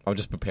 I'm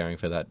just preparing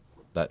for that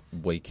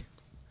week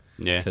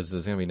Yeah. because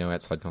there's gonna be no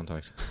outside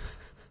contact.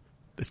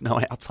 There's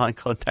no outside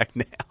contact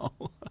now.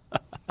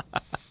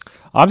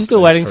 I'm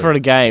still That's waiting true. for a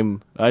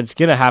game. It's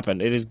going to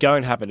happen. It is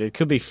going to happen. It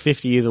could be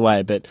 50 years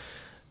away, but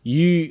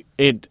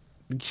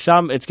it's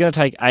going to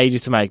take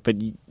ages to make, but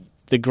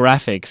the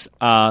graphics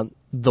are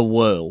the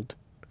world.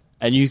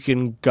 And you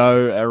can go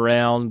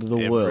around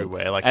the world.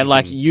 Everywhere, like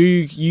and you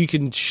you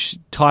can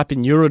type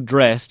in your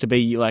address to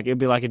be like, it'd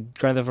be like a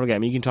Grand Theft Auto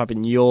game. You can type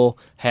in your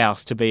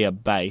house to be a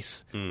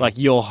base. Like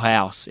your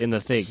house in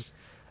the thing.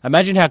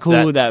 Imagine how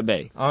cool would that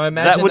be? I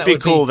imagine That would be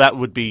cool. That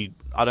would be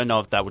I don't know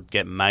if that would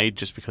get made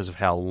just because of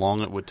how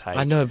long it would take.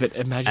 I know, but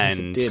imagine if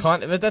it And- did.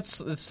 Kind of, but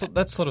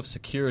that's sort of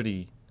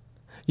security.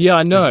 Yeah,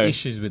 I know. There's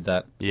issues with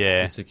that.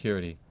 Yeah. With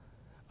security.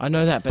 I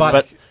know that,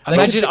 But-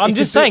 imagine. I'm it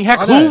just could be- saying, how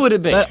I cool know. would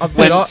it be?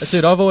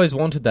 Dude, I've always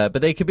wanted that,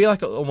 but they could be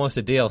like almost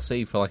a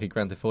DLC for like a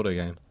Grand Theft Auto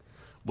game.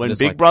 When Just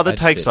Big like Brother add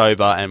takes shit.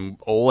 over and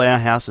all our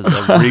houses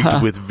are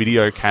rigged with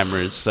video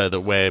cameras so that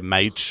we're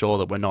made sure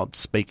that we're not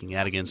speaking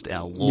out against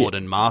our Lord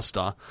and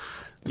Master,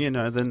 then...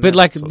 But that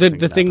like sort of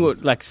the thing can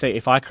would like say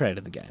if I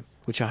created the game,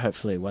 which I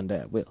hopefully one day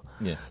I will.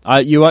 Yeah.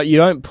 You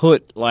don't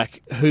put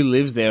like who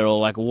lives there or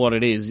like what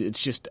it is.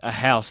 It's just a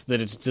house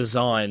that it's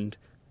designed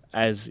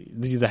as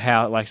the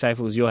house. Like say if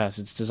it was your house,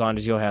 it's designed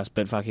as your house,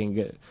 but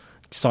fucking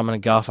Simon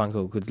and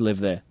Garfunkel could live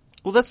there.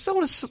 Well, that's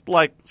sort of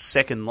like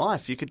Second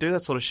Life. You could do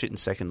that sort of shit in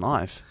Second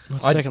Life.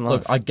 What's I, Second Life?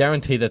 look, I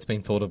guarantee that's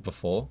been thought of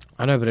before.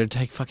 I know, but it'd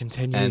take fucking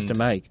 10 years to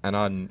make. And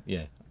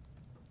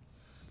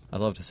I'd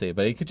love to see it,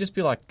 but it could just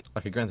be like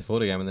a Grand Theft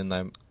Auto game, and then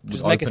they would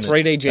Just make a open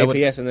 3D it. They would-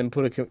 GPS and then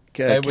put a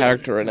they would-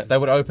 character in it. They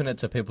would open it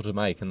to people to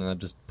make, and then they'd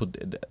just put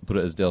it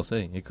as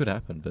DLC. It could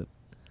happen, but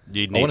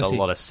You'd I need wanna a see-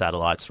 lot of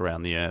satellites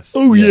around the Earth.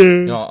 Oh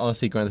No, I want to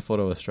see Grand Theft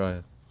Auto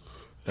Australia.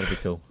 That'd be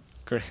cool.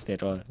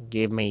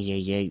 Give me your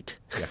ute.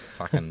 Yeah,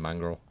 fucking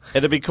mongrel.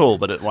 It'd be cool,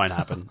 but it won't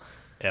happen.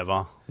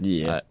 Ever.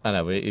 Yeah. I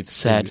know it's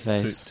Sad too,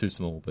 face. too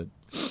small, but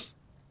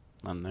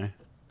I don't know.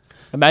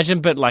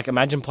 Imagine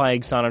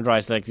playing San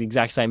Andreas, like the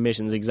exact same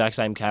missions, the exact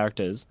same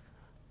characters,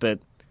 but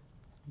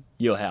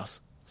your house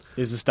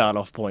is the start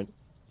off point.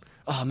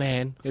 Oh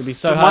man, it'd be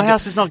so But hard. my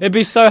house is not- It'd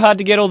be so hard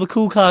to get all the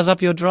cool cars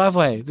up your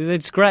driveway.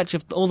 They'd scratch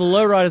if all the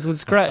lowriders would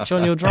scratch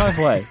on your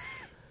driveway.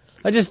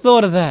 I just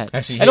thought of that.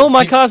 Actually, and all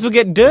my Tim- cars would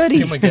get dirty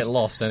Tim would get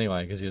lost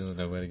anyway because he doesn't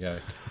know where to go.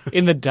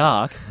 in the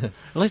dark. At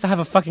least I have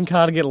a fucking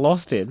car to get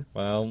lost in.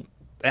 Well,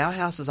 Our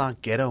houses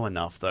aren't ghetto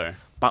enough, though.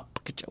 But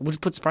we'll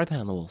just put spray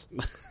paint on the walls.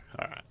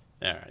 All right,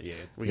 yeah.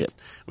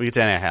 We could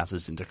turn our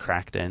houses into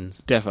crack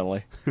dens.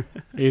 Definitely.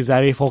 Is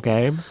that a full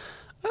game?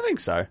 I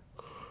think so.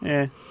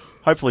 Yeah.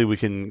 Hopefully we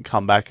can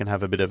come back and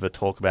have a bit of a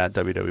talk about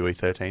WWE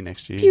 13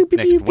 next year. Pew, pew,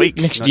 next pew, week.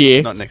 pew. Next Not-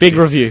 year. Not next Big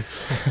year. review.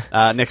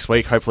 Next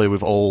week, hopefully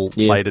we've all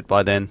Yeah. played it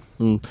by then.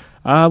 We'll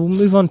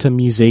move on to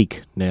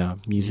music now.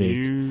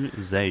 Music.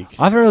 Zeke.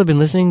 I haven't really been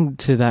listening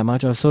to that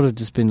much. I've sort of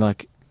just been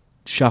like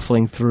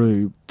shuffling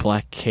through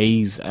Black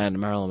Keys and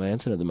Marilyn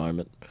Manson at the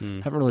moment.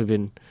 Haven't really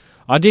been.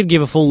 I did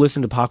give a full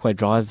listen to Parkway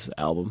Drive's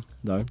album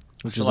though,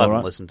 which Still is haven't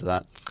alright. listened to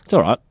that. It's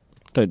alright.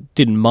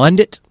 Didn't mind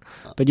it,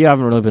 but yeah, I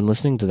haven't really been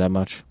listening to that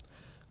much.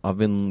 I've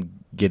been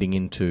getting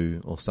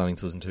into or starting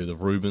to listen to the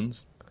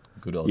Rubens,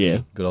 good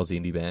Aussie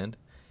indie band,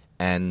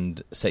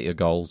 and Set Your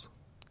Goals.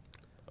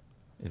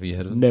 Have you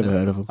heard of them? Never Sam?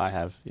 heard of them. I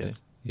have, yes.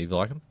 You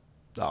like them?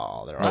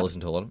 Oh, they're I right. listen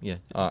to a lot of them.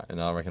 Yeah,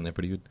 and I reckon they're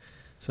pretty good.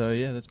 So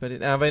yeah, that's about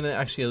it. And I've been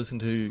actually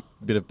listened to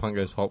a bit of Punk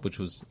Goes Pop, which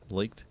was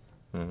leaked.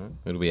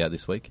 It'll be out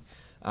this week.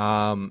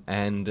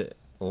 And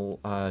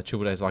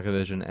Chilber Days Like a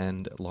Virgin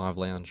and Live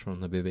Lounge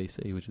from the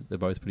BBC, which they're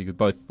both pretty good.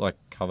 Both like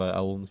cover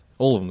albums.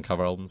 All of them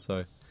cover albums.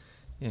 So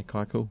yeah,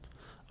 quite cool.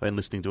 I've been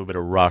listening to a bit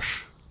of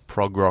Rush,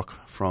 prog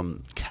rock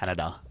from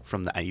Canada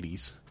from the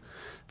 80s.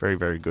 Very,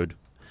 very good.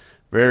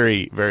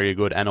 Very, very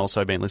good. And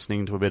also been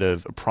listening to a bit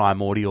of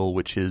Primordial,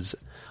 which is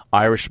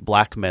Irish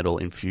black metal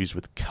infused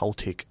with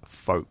Celtic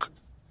folk.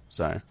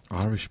 So,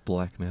 Irish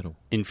black metal.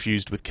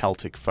 infused with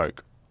Celtic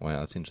folk. Wow,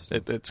 that's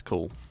interesting. It's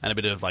cool. And a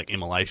bit of like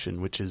Immolation,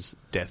 which is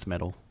death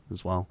metal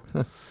as well.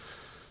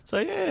 So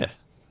yeah,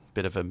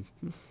 bit of a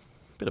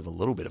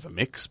little bit of a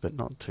mix, but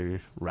not too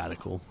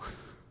radical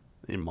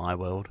in my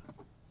world.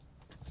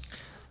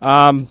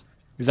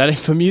 Is that it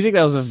for music?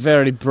 That was a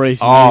very brief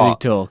Oh. music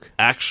talk.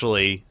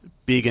 Actually,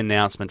 big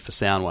announcement for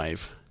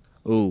Soundwave.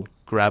 Ooh.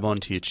 Grab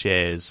onto your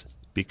chairs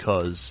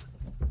because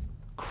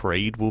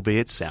Creed will be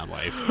at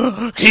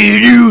Soundwave.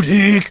 Can you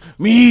take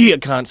me? I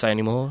can't say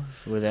anymore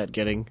without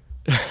getting.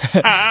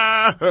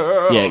 Yeah,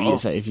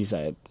 if you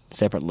say it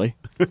separately,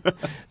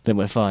 then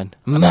we're fine.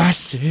 My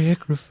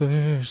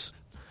sacrifice.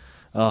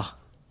 Oh,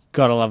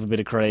 gotta love a bit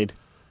of Creed.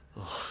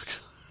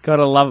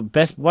 Gotta love it.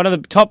 Best, one of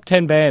the top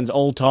 10 bands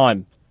all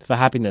time for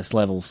happiness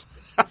levels.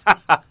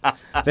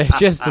 They're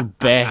just the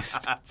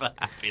best. For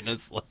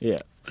happiness. Yeah.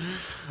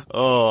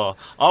 Oh,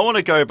 I want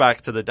to go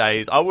back to the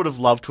days. I would have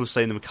loved to have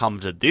seen them come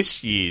to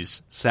this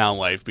year's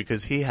Soundwave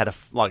because he had a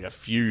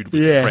feud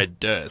with Yeah. Fred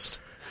Durst.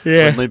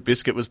 Yeah. When Limp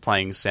Bizkit was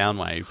playing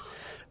Soundwave,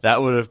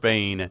 that would have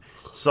been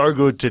so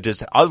good to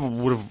just. I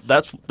would have.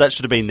 That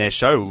should have been their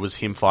show. Was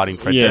him fighting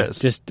Fred Yeah,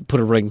 Durst. just put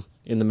a ring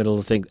in the middle of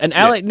the thing. And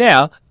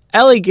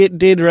Ali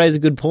did raise a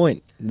good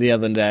point the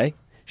other day.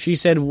 She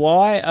said,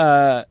 why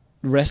are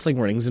wrestling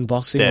rings and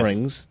boxing Steph.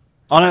 rings...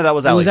 Oh no, that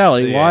was It Ali. was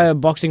Ali. Yeah. Why are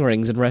boxing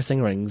rings and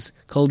wrestling rings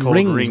called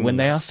rings when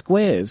they are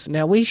squares?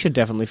 Now, we should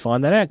definitely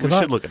find that out. 'cause We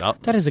should look it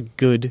up. That is a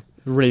good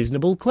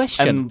Reasonable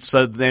question. And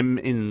so them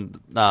in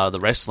the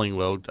wrestling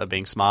world are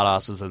being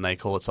smartasses, and they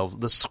call themselves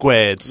the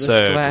squared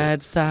circle.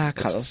 Squared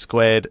circle. It's the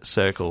squared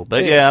circle.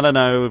 But yeah, I don't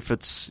know if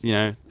it's,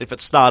 if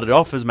it started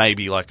off as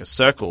maybe like a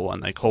circle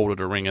and they called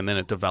it a ring, and then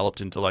it developed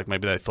into like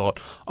maybe they thought,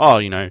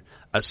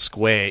 a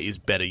square is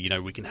better.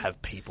 We can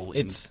have people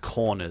in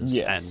corners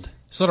and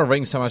Sort of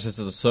ring so much as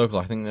a circle.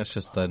 I think that's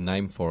just the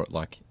name for it.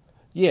 Like,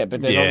 yeah,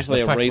 but there's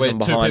obviously the a reason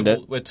behind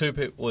it. Where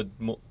two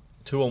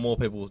or more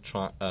people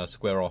try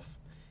square off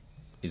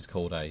is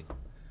called a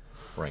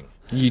ring.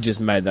 You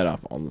just made that up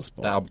on the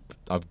spot.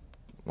 I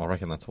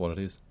reckon that's what it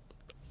is.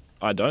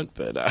 I don't,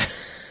 but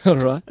all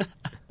right.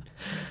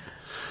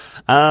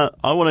 I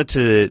wanted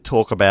to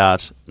talk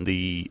about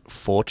the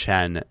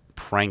 4chan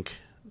prank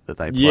that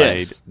they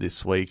played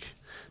this week,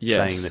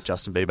 saying that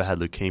Justin Bieber had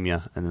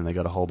leukemia, and then they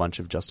got a whole bunch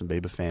of Justin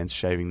Bieber fans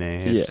shaving their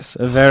heads. Yes,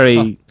 a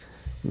very,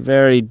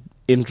 very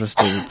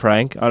interesting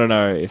prank. I don't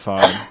know if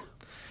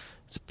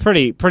it's a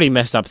pretty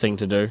messed up thing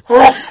to do,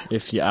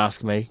 if you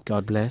ask me.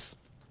 God bless.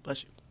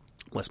 Bless you.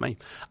 Bless me.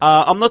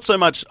 I'm not so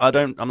much.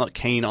 I'm not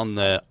keen on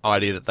the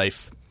idea that they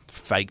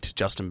faked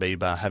Justin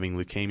Bieber having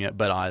leukemia,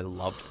 but I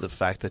loved the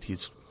fact that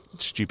his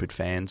stupid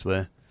fans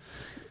were.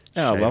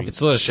 Oh well, it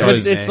sort of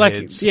shows. It's like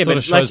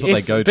shows what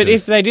they go to. But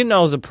if they didn't know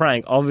it was a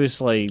prank,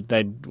 obviously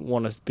they'd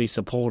want to be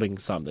supporting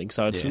something.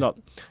 So it's not.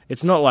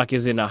 It's not like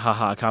as in a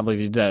haha, I can't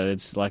believe you did it.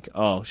 It's like,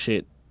 oh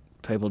shit,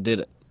 people did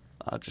it.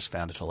 I just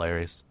found it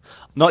hilarious.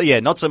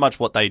 Not so much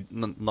not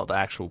the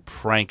actual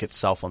prank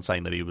itself on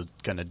saying that he was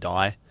going to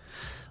die.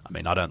 I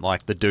mean, I don't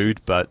like the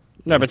dude, but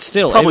no, but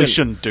still, probably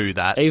shouldn't do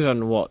that.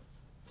 Even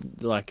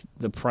like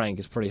the prank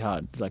is pretty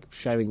hard. It's like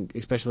shaving,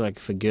 especially like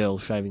for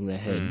girls shaving their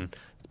head,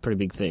 it's a pretty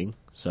big thing.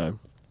 So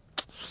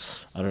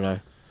I don't know,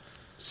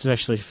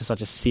 especially for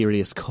such a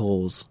serious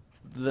cause.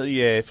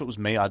 If it was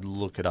me, I'd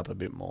look it up a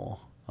bit more.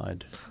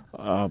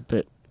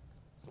 But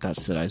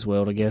that's today's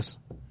world, I guess.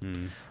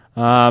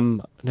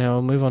 Now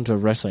we'll move on to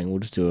wrestling. We'll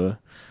just do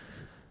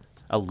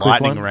a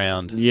lightning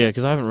round. Yeah,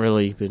 because I haven't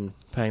really been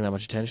paying that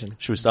much attention.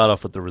 Should we start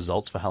off with the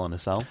results for Hell in a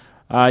Cell?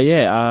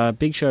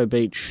 Big Show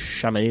beat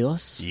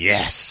Shamilas.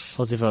 Yes.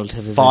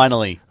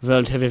 Finally.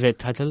 World Heavyweight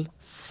title.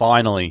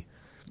 Finally.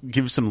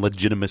 Give some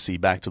legitimacy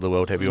back to the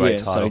World Heavyweight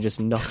title. So he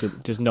just knocked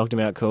him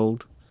out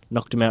cold.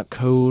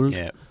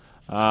 Yeah.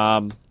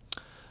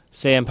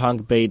 CM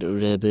Punk beat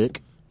Rebek.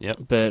 Yep.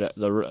 But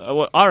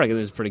I reckon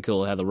this is pretty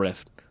cool how the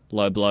ref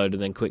low blowed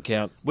and then quick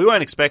count. We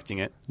weren't expecting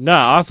it. No,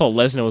 I thought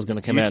Lesnar was going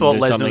to come out and do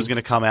something. You thought Lesnar was going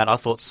to come out. I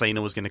thought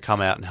Cena was going to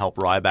come out and help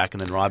Ryback, and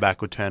then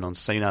Ryback would turn on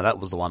Cena. That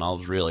was the one I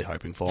was really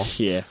hoping for.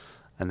 Yeah.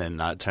 And then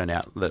it turned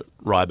out that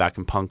Ryback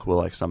and Punk were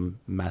like some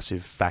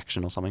massive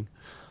faction or something.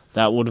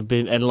 That would have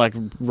been... And like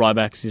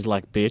Ryback's is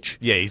like bitch.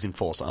 Yeah, he's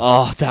enforcer.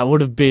 Oh, that would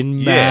have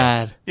been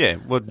mad. Yeah.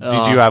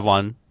 Did you have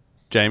one,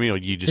 Jamie, or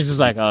you just... This is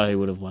like, he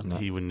would have won. No.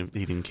 He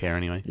didn't care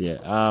anyway. Yeah.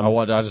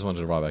 I just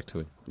wanted Ryback to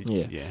win.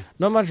 Yeah.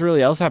 Not much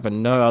really else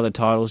happened. No other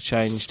titles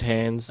changed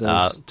hands.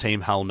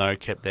 Team Hell No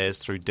kept theirs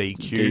through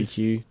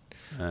DQ.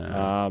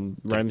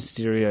 Rey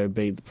Mysterio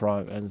beat the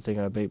Prime, and the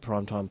Thingo beat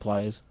Primetime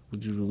Players,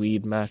 which was a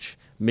weird match.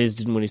 Miz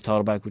didn't win his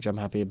title back, which I'm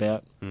happy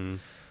about.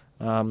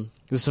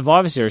 The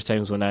Survivor Series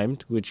teams were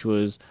named, which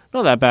was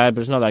not that bad,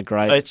 but it's not that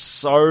great. It's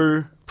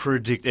so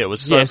predictable. It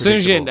was so as soon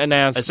as you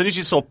announced... As soon as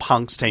you saw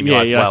Punk's team, you're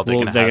like, they're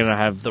going to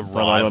have the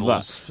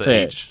rivals for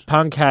each.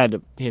 Punk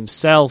had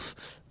himself,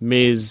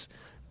 Miz,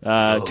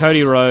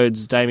 Cody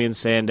Rhodes, Damian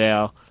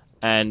Sandow,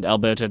 and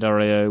Alberto Del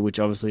Rio, which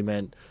obviously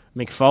meant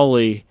Mick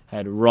Foley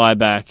had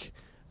Ryback,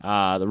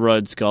 the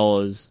Rhodes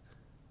Scholars,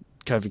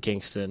 Kofi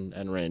Kingston,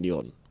 and Randy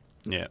Orton.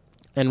 Yeah.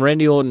 And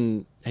Randy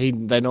Orton,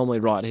 they normally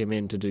write him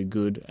in to do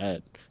good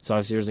at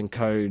Survivor Series, and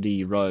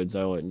Cody Rhodes,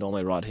 they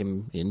normally write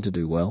him in to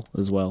do well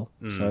as well.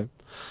 So,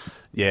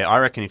 yeah, I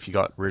reckon if you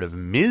got rid of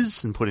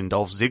Miz and put in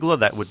Dolph Ziggler,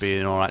 that would be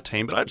an alright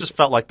team. But I just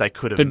felt like they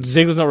could have. But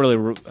Ziggler's not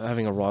really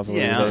having a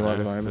rivalry with anyone at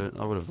the moment.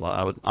 I would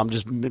have. I'm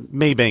just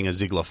me being a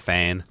Ziggler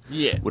fan.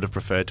 Yeah, would have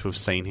preferred to have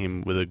seen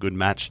him with a good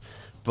match,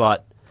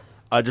 but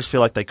I just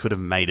feel like they could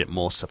have made it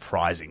more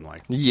surprising.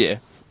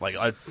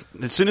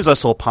 As soon as I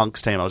saw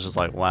Punk's team, I was just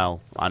like,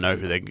 wow, I know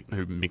who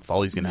Mick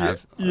Foley's going to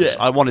have. Yeah.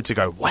 I wanted to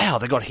go, wow,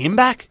 they got him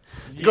back?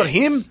 You got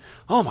him?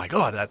 Oh my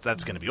God,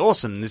 that's going to be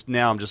awesome.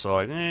 Now I'm just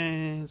like,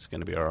 it's going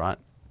to be all right.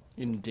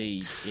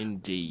 Indeed.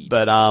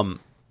 But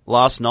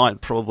last night,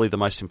 probably the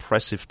most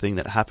impressive thing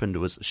that happened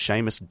was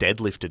Sheamus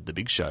deadlifted the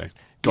Big Show.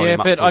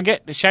 I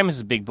get Sheamus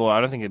is a big boy. I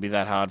don't think it'd be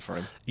that hard for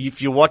him.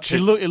 If you watch it,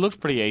 it looks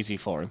pretty easy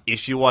for him.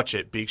 If you watch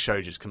it, Big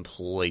Show just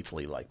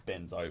completely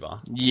bends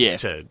over. Yeah,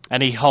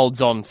 and he holds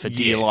on for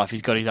dear life.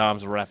 He's got his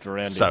arms wrapped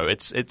around him. So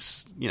it's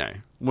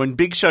when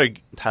Big Show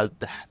has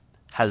that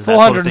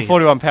 441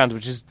 sort of thing, pounds,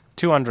 which is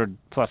 200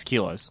 plus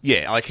kilos.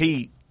 Yeah, like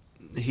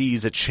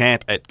he's a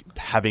champ at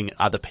having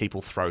other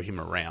people throw him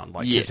around.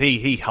 Because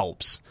he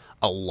helps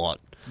a lot.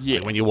 Yeah,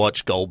 like when you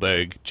watch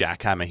Goldberg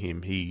jackhammer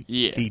him,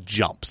 he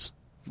jumps.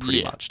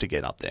 Pretty much to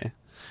get up there.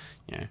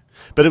 Yeah.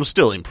 But it was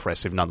still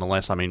impressive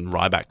nonetheless. I mean,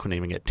 Ryback couldn't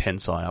even get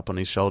Tensai up on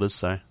his shoulders,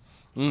 so...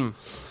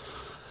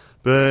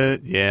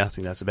 But yeah, I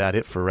think that's about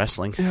it for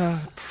wrestling. Yeah,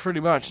 pretty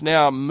much.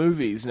 Now,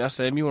 movies. Now,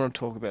 Sam, you want to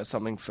talk about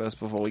something first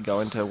before we go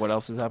into what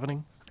else is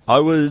happening? I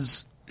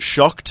was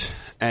shocked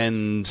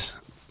and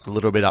a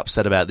little bit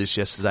upset about this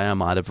yesterday. I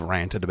might have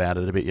ranted about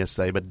it a bit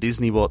yesterday, but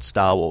Disney bought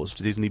Star Wars.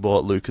 Disney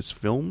bought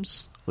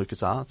LucasFilms,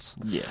 LucasArts.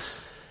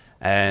 Yes.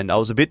 And I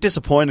was a bit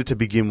disappointed to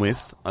begin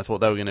with. I thought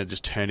they were going to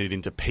just turn it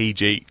into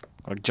PG.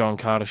 Like John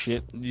Carter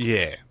shit.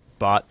 Yeah,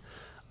 but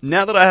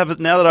now that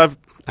I've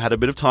had a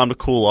bit of time to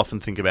cool off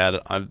and think about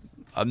it,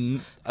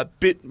 I'm a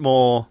bit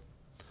more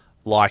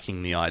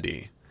liking the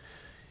idea.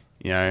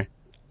 You know,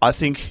 I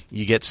think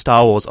you get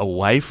Star Wars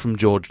away from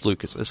George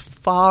Lucas, as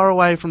far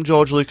away from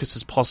George Lucas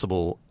as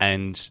possible,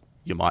 and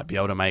you might be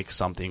able to make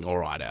something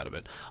alright out of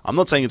it. I'm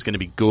not saying it's going to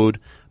be good,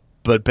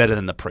 but better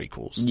than the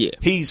prequels. Yeah.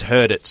 He's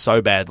hurt it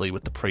so badly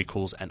with the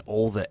prequels and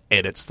all the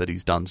edits that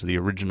he's done to the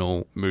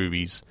original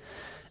movies.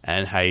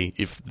 And hey,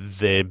 if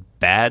they're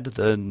bad,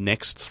 the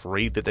next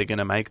 3 that they're going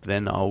to make,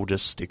 then I'll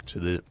just stick to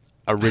the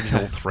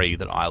original 3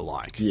 that I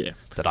like,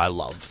 that I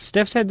love.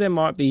 Steph said there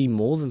might be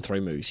more than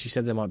 3 movies. She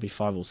said there might be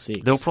 5 or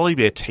 6. There'll probably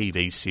be a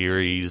TV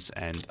series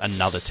and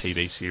another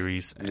TV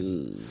series.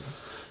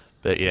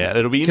 But yeah,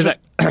 it'll be because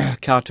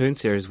that cartoon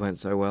series went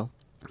so well.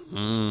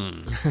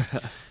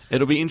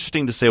 It'll be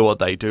interesting to see what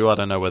they do. I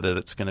don't know whether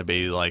it's going to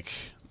be like,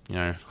 you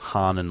know,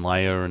 Han and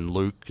Leia and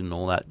Luke and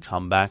all that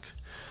come back,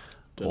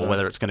 or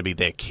whether it's going to be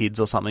their kids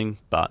or something.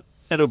 But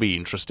it'll be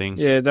interesting.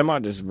 Yeah, they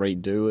might just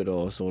redo it,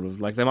 or sort of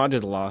like they might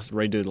redo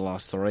the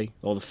last 3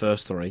 or the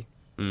first 3.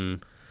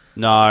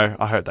 No,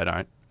 I hope they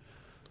don't.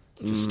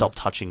 Just stop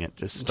touching it.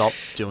 Just stop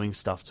doing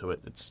stuff to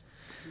it. It's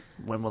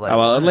when will they? Oh,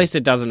 well, at least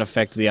it doesn't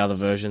affect the other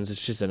versions.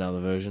 It's just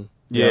another version.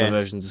 The other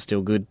versions are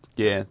still good.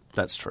 Yeah,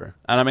 that's true.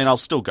 And I mean, I'll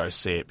still go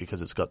see it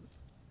because it's got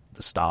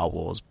the Star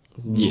Wars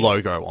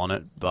logo on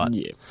it. But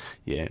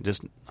yeah,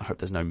 just I hope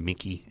there's no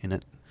Mickey in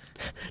it.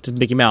 Just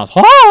Mickey Mouse.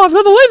 Ha! I've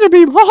got the laser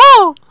beam.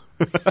 Ha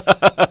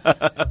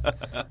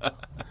ha!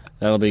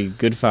 That'll be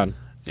good fun.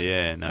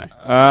 Yeah,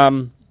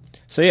 no.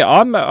 So yeah,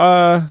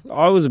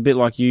 I was a bit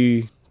like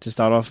you to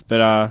start off,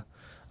 but I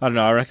don't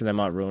know. I reckon they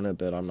might ruin it,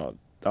 but I'm not.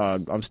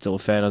 I'm still a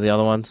fan of the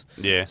other ones.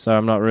 Yeah. So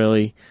I'm not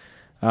really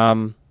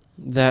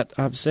that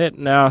upset.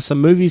 Now,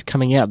 some movies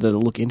coming out that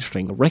look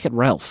interesting. Wreck-It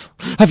Ralph.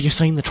 Have you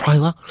seen the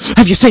trailer?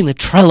 Have you seen the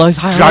trailer,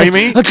 fellas?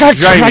 Jamie?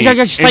 Have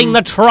you seen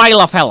the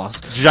trailer,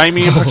 fellas?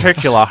 Jamie in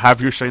particular,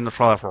 have you seen the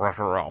trailer for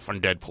Wreck-It Ralph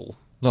and Deadpool?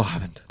 No, I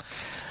haven't.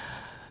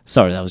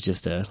 Sorry, that was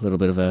just a little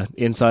bit of an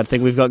inside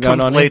thing we've got going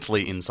on.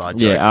 Completely inside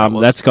joke. Yeah,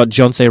 that's got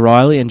John C.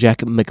 Reilly and Jack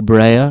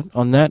McBrayer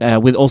on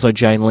that, with also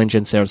Jane Lynch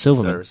and Sarah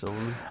Silverman.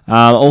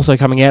 Also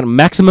coming out,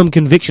 Maximum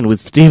Conviction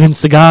with Steven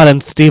Seagal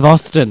and Steve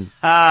Austin.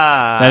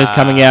 That is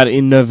coming out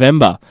in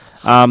November.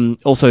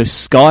 Also,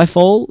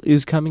 Skyfall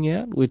is coming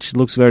out, which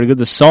looks very good.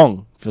 The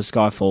song for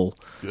Skyfall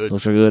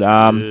looks very good.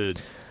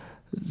 Good.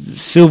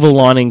 Silver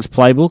Linings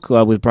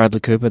Playbook with Bradley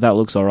Cooper, that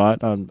looks all right.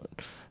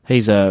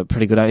 He's a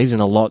pretty good actor. He's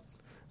in a lot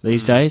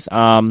these days.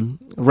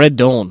 Red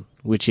Dawn,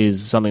 which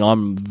is something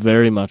I'm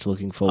very much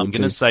looking forward to. I'm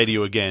going to say to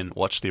you again,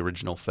 watch the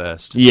original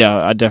first. Yeah,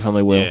 I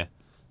definitely will. Yeah.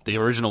 The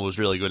original was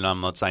really good, and I'm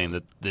not saying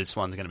that this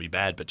one's going to be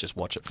bad, but just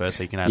watch it first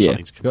so you can have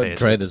something to compare. Got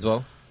Dread as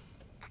well.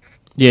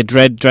 Yeah,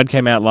 Dread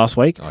came out last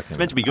week. It's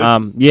meant to be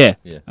good. Yeah.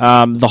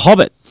 The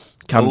Hobbit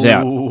comes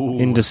out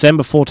in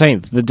December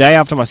 14th, the day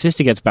after my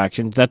sister gets back.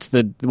 And that's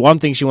the one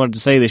thing she wanted to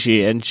see this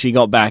year, and she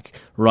got back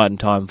right in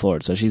time for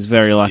it, so she's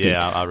very lucky.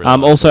 Yeah, I really like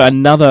also, that.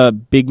 Another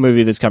big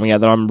movie that's coming out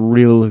that I'm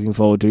really looking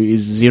forward to is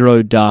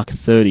Zero Dark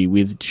 30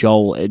 with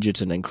Joel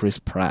Edgerton and Chris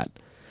Pratt.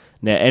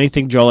 Now,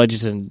 anything Joel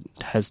Edgerton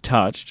has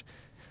touched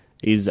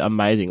is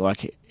amazing.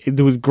 Like,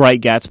 with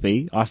Great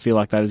Gatsby, I feel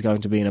like that is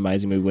going to be an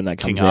amazing movie when that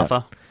comes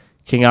out.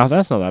 King Arthur,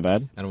 that's not that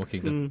bad. Animal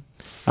Kingdom.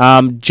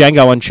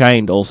 Django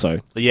Unchained also.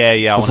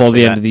 Yeah, before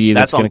the end of the year,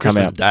 that's going to come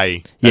out.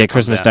 Day. Yeah,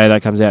 Christmas Day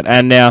that comes out.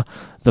 And now,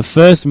 the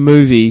first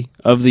movie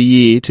of the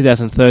year,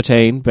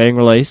 2013, being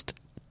released,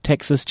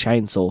 Texas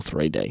Chainsaw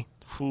 3D.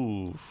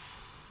 Ooh.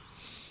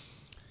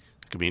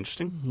 Could be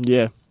interesting.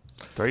 Yeah.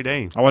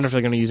 3D. I wonder if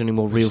they're going to use any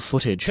more real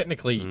footage.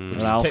 Technically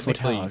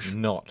footage.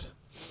 not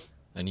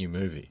a new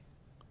movie.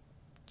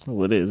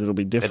 Well, it is. It'll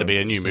be different. It'll be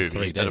a new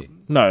movie. 3D.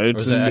 No,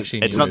 it's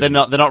actually. It's not. They're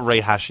not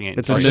rehashing it.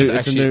 It's a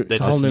new. It's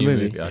a whole new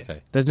movie.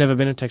 Okay. There's never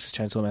been a Texas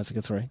Chainsaw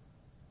Massacre 3.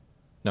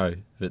 No,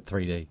 but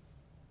 3D.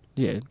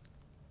 Yeah.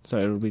 So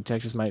it'll be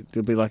Texas, mate.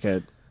 It'll be like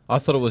a. I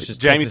thought it was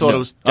just. Jamie Texas thought it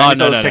was. Jamie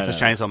thought it was Texas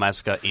no. Chainsaw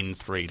Massacre in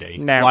 3D,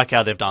 No. like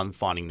how they've done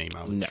Finding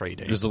Nemo in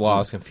 3D. This is why I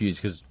was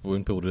confused, because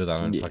when people do that,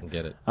 I don't fucking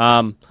get it.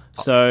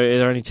 So, are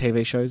there any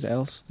TV shows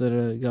else that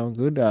are going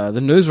good?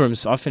 The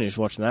Newsrooms. I finished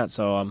watching that,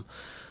 so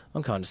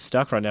I'm kind of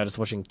stuck right now, just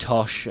watching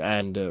Tosh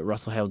and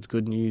Russell Howard's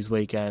Good News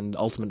Week and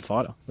Ultimate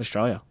Fighter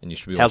Australia. And you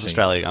should be. How's watching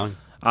Australia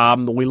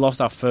going? We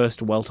lost our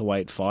first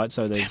welterweight fight,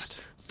 so there's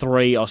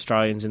 3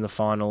 Australians in the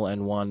final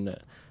and 1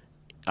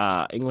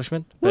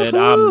 Englishman. But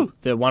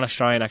the one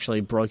Australian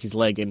actually broke his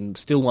leg and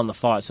still won the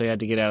fight, so he had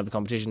to get out of the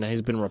competition, and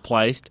he's been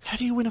replaced. How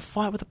do you win a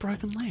fight with a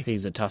broken leg?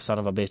 He's a tough son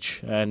of a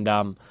bitch.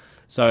 And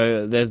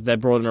So they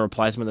brought in a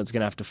replacement that's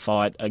going to have to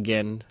fight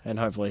again, and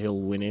hopefully he'll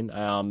win in.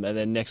 And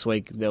then next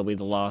week there'll be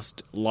the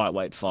last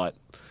lightweight fight.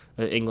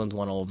 England's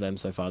won all of them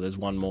so far. There's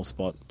one more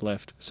spot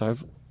left. So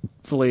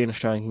hopefully an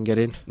Australian can get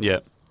in. Yeah.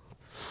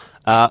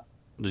 You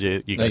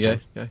There you go. go.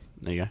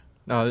 There you go.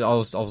 No, I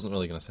wasn't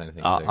really going to say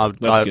anything.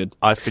 That's good.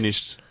 I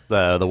finished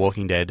the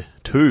Walking Dead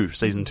 2,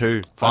 Season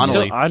 2,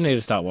 finally. I need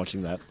to start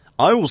watching that.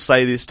 I will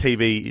say this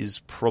TV is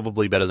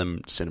probably better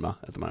than cinema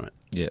at the moment.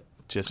 Yeah.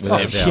 Just for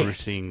Without doubt.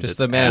 everything Just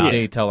that's the amount out. of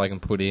detail I can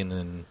put in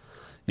and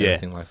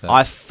everything like that.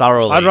 I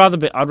thoroughly... I'd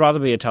rather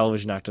be a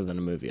television actor than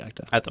a movie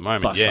actor. At the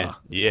moment, By yeah. far.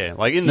 Yeah.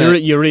 Like in the...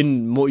 You're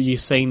in more.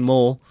 You've seen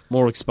more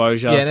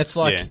exposure. yeah, and it's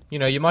like,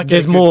 Yeah. you might get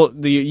There's a good- more.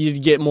 You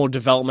get more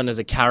development as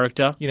a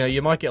character.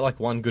 you might get like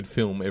one good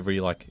film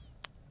every like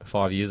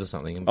 5 years or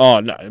something. And-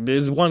 Oh no,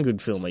 there's one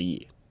good film a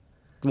year.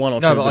 One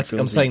or two no, but good like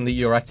films. I'm saying that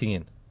you're acting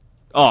in.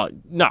 Oh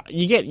no,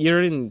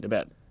 you're in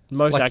about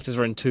most Like- actors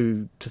are in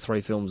 2 to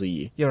 3 films a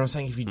year. Yeah, but I'm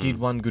saying if you did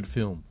one good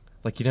film,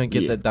 like you don't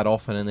get Yeah. that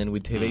often, and then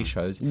with TV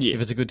shows, Yeah. if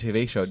it's a good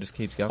TV show, it just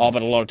keeps going. Oh,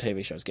 but a lot of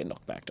TV shows get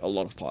knocked back. A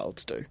lot of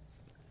pilots do.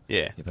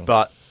 Yeah. Yeah,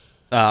 But...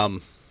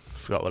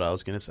 forgot what I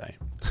was going to say.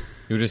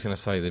 You were just going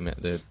to say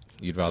that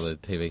you'd rather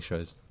TV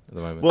shows at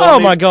the moment. Well, Oh I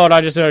mean- my god!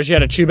 I just noticed you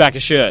had a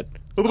Chewbacca shirt.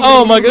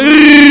 Oh my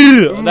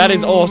god, that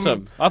is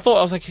awesome. I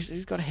was like,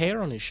 he's got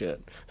hair on his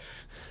shirt.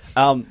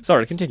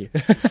 Sorry, continue.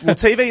 Well,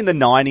 TV in the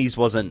 90s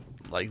wasn't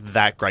like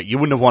that great. You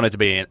wouldn't have wanted to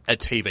be a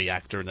TV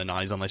actor in the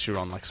 90s unless you were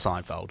on like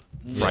Seinfeld,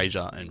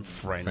 Frasier, and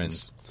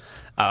Friends.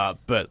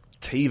 But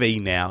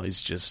TV now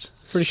is just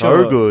Pretty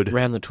so sure good.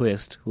 Round the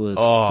Twist was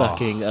Oh.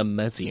 fucking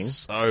amazing.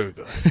 So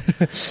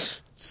good.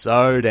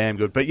 So damn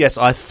good. But yes,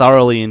 I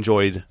thoroughly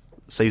enjoyed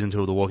season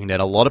 2 of The Walking Dead.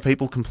 A lot of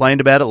people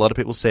complained about it. A lot of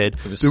people said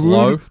It was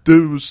slow.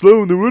 It was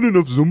slow and there weren't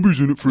enough zombies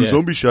in it for a Yeah.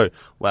 zombie show.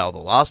 Well, the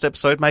last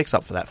episode makes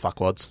up for that,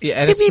 fuckwads. Yeah,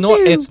 and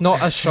it's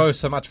not a show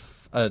so much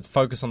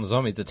focus on the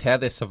zombies. It's how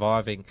they're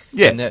surviving.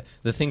 Yeah. and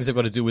the things they've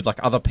got to do with like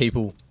other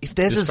people. If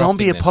there's a disrupting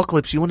zombie them.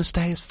 apocalypse, you want to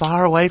stay as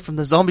far away from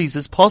the zombies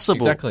as possible.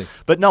 Exactly.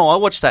 But no, I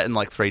watched that in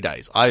like 3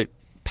 days. I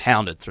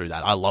pounded through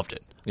that. I loved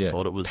it. Yeah.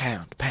 Thought it was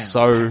Pound,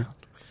 so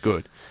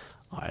good.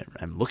 I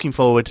am looking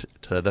forward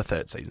to the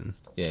 3rd season.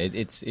 Yeah,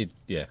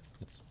 it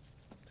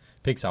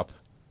picks up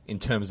in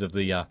terms of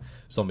the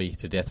zombie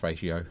to death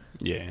ratio.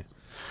 Yeah.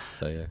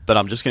 So yeah, But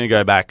I'm just going to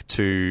go back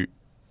to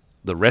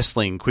the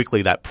wrestling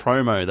quickly, that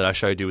promo that I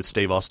showed you with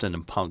Steve Austin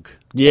and Punk.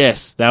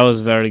 Yes, that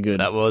was very good.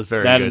 That was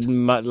very that good.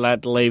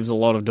 That leaves a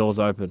lot of doors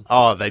open.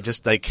 Oh,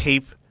 they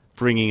keep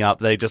bringing up,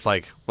 they just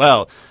like,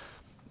 well,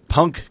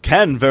 Punk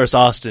can verse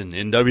Austin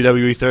in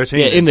WWE 13.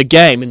 Yeah, in the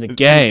game. In the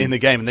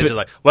game, and they're just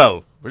like,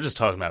 well, we're just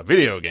talking about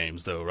video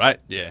games, though, right?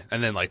 Yeah,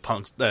 and then like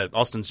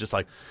Austin's just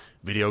like,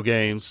 video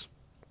games,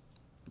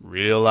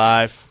 real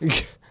life,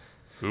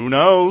 who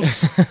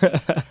knows?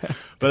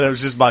 But it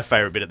was just my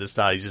favorite bit at the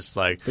start. He's just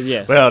like, But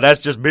yes. well, that's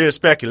just mere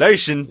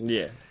speculation.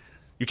 Yeah.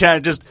 You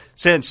can't just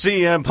send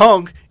CM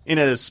Punk in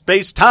a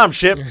space-time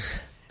ship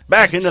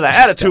back into the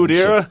Attitude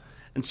Era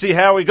and see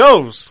how he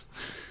goes.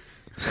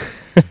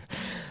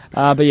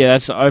 But yeah,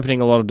 that's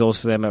opening a lot of doors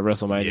for them at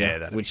WrestleMania, Yeah,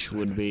 that'd be which so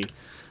would be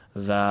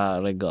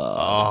very good.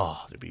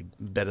 Oh, it'd be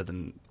better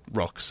than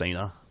Rock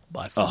Cena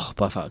by far. Oh,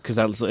 by far, because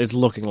it's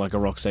looking like a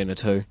Roxana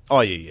 2.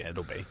 Oh, yeah,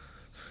 it'll be.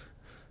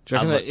 Do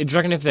you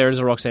reckon if there is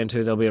a Roxanne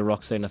 2, there'll be a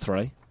Roxana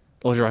 3?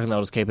 Or do you reckon they'll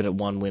just keep it at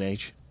 1 win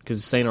each?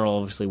 Because Cena will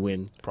obviously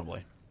win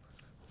Probably.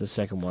 the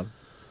second one.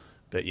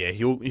 But yeah,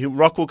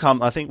 Rock will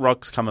come. I think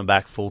Rock's coming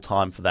back full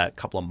time for that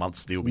couple of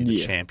months. He'll be the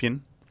Yeah.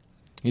 champion.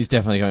 he's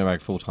definitely going back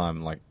full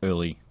time, like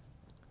early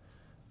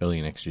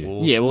next year.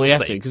 We'll- Yeah, well, he we'll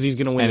has see. to, because he's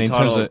going to win And the in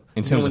title. terms of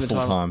He's gonna win the full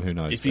title. time, who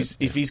knows?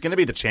 If he's going to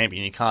be the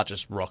champion, he can't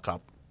just rock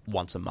up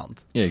once a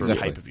month Yeah, for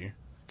exactly. a pay per view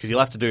because he'll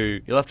have to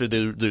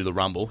do the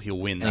Rumble. He'll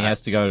win and that. he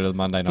has to go to the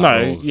Monday Night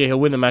No, Raws. yeah, he'll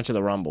win the match at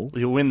the Rumble.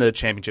 He'll win the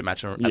championship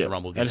match at Yeah, the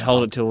Rumble and against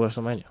hold Punk. it till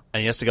WrestleMania.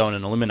 And he has to go in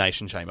an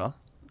elimination chamber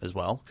as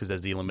well because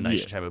there's the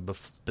elimination Yeah. chamber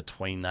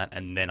between that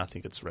and then I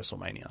think it's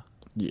WrestleMania.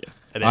 Yeah.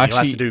 And then he'll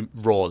have to do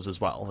Raws as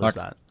well as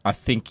that. I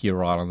think you're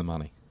right on the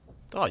money.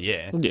 Oh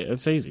yeah, Yeah,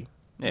 it's easy.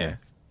 yeah.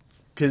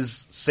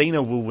 Because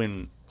Cena will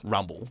win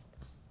Rumble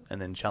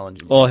and then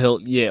challenge him. Or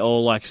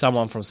or like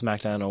someone from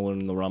SmackDown will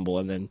win the Rumble,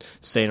 and then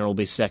Cena will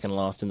be second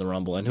last in the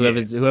Rumble, and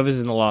whoever's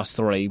in the last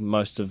 3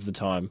 most of the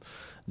time,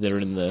 they're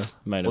in the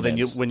main Well, then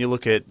events. when you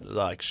look at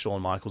like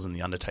Shawn Michaels and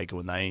the Undertaker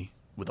when they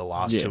were the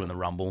last Yeah. 2 in the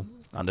Rumble,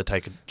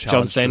 Undertaker John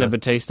challenged Cena, for the-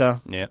 Batista,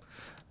 yeah.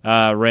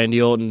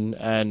 Randy Orton,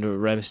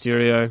 and Rey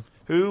Mysterio.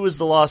 Who was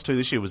the last 2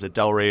 this year? Was it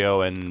Del Rio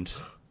and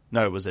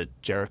was it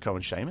Jericho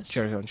and Sheamus?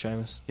 Jericho and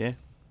Sheamus. Yeah.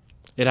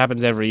 It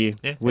happens every year,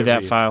 Yeah, without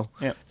every year. fail.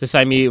 Yep. The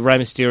same year, Rey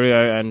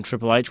Mysterio and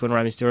Triple H, when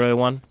Rey Mysterio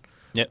won.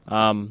 Yep.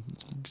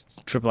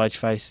 Triple H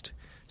faced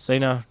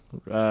Cena.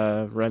 Rey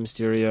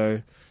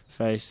Mysterio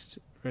faced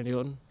Randy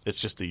Orton. It's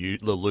just the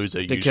loser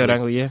The usually. Kurt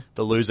Angle, yeah.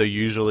 The loser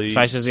usually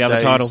Faces the other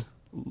stays title.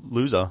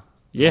 Loser.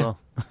 Yeah.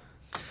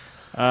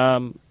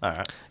 All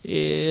right.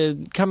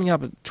 Coming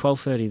up at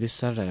 12:30 this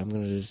Saturday, I'm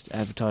going to just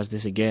advertise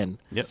this again.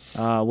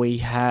 Yep. We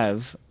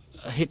have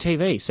Hit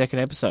TV, second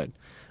episode,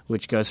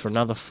 which goes for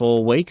another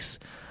 4 weeks.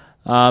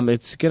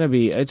 It's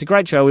a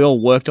great show. We all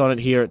worked on it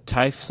here at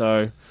TAFE,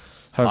 so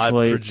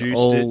hopefully I it's produced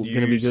all it. going to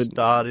You be good.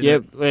 started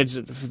Yep, it.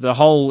 it's the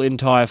whole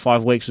entire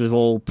 5 weeks. We've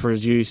all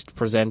produced,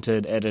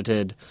 presented,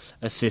 edited,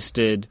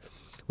 assisted.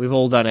 We've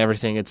all done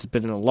everything. It's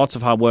been lots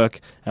of hard work,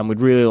 and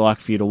we'd really like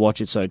for you to watch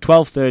it. So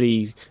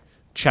 12:30,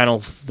 channel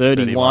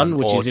 31,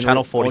 which or is in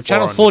channel 44 or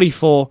channel on-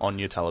 44 on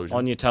your television.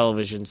 on your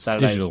television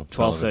Saturday Digital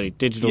 12:30.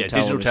 Digital yeah,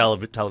 television.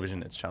 digital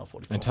television. It's channel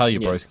 44. And tell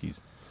your Yes. broskies.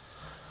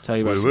 Tell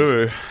you Woo, about woo,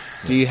 woo.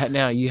 Do you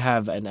now you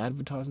have an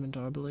advertisement,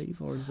 I believe,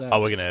 or is that?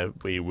 Oh,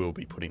 we will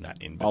be putting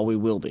that in. but- Oh, we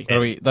will be.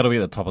 That'll be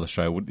at the top of the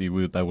show. They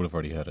would have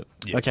already heard it.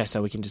 Yeah. Okay,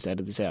 so we can just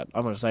edit this out.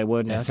 I'm going to say a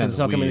word now It because sounds it's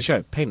not going to be in the show.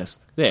 weird. Penis.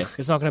 There,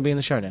 it's not going to be in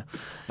the show now.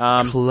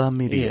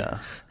 Chlamydia. yeah.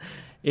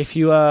 If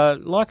you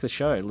like the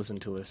show, listen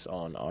to us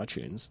on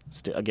iTunes.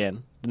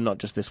 Again, not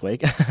just this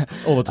week.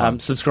 All the time.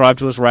 Subscribe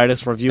to us, rate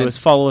us, review And- us,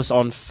 follow us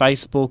on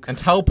Facebook, And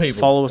tell people.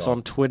 follow us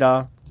on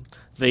Twitter,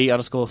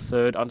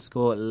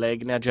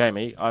 _third_leg. Now,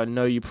 Jamie, I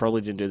know you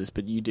probably didn't do this,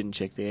 but you didn't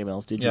check the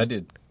emails, did you? Yeah, I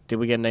did. Did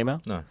we get an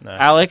email? No. No.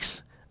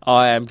 Alex,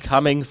 I am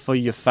coming for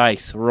your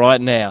face right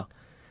now.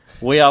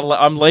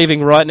 I'm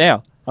leaving right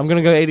now. I'm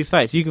going to go eat his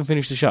face. You can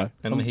finish the show.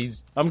 And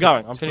I'm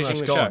going. I'm pretty finishing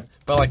the much show. gone.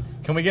 But,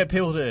 like, can we get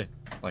people to,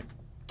 like,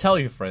 tell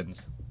your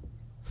friends?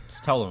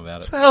 Just tell them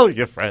about it. Tell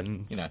your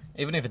friends. You know,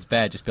 even if it's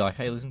bad, just be like,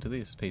 hey, listen to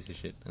this piece of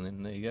shit. And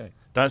then there you go.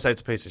 Don't say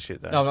it's a piece of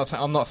shit, though. No,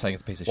 I'm not saying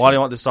it's a piece of shit. Why do you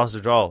want this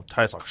sausage roll?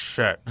 Tastes like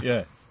shit.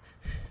 Yeah.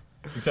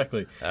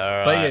 Exactly. All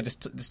right. But yeah,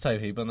 just tell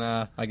people.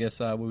 And I guess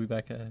we'll be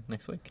back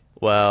next week.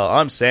 Well,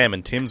 I'm Sam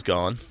and Tim's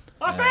gone.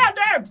 I found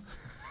him!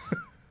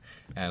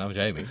 And I'm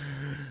Jamie.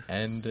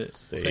 And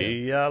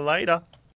See ya later.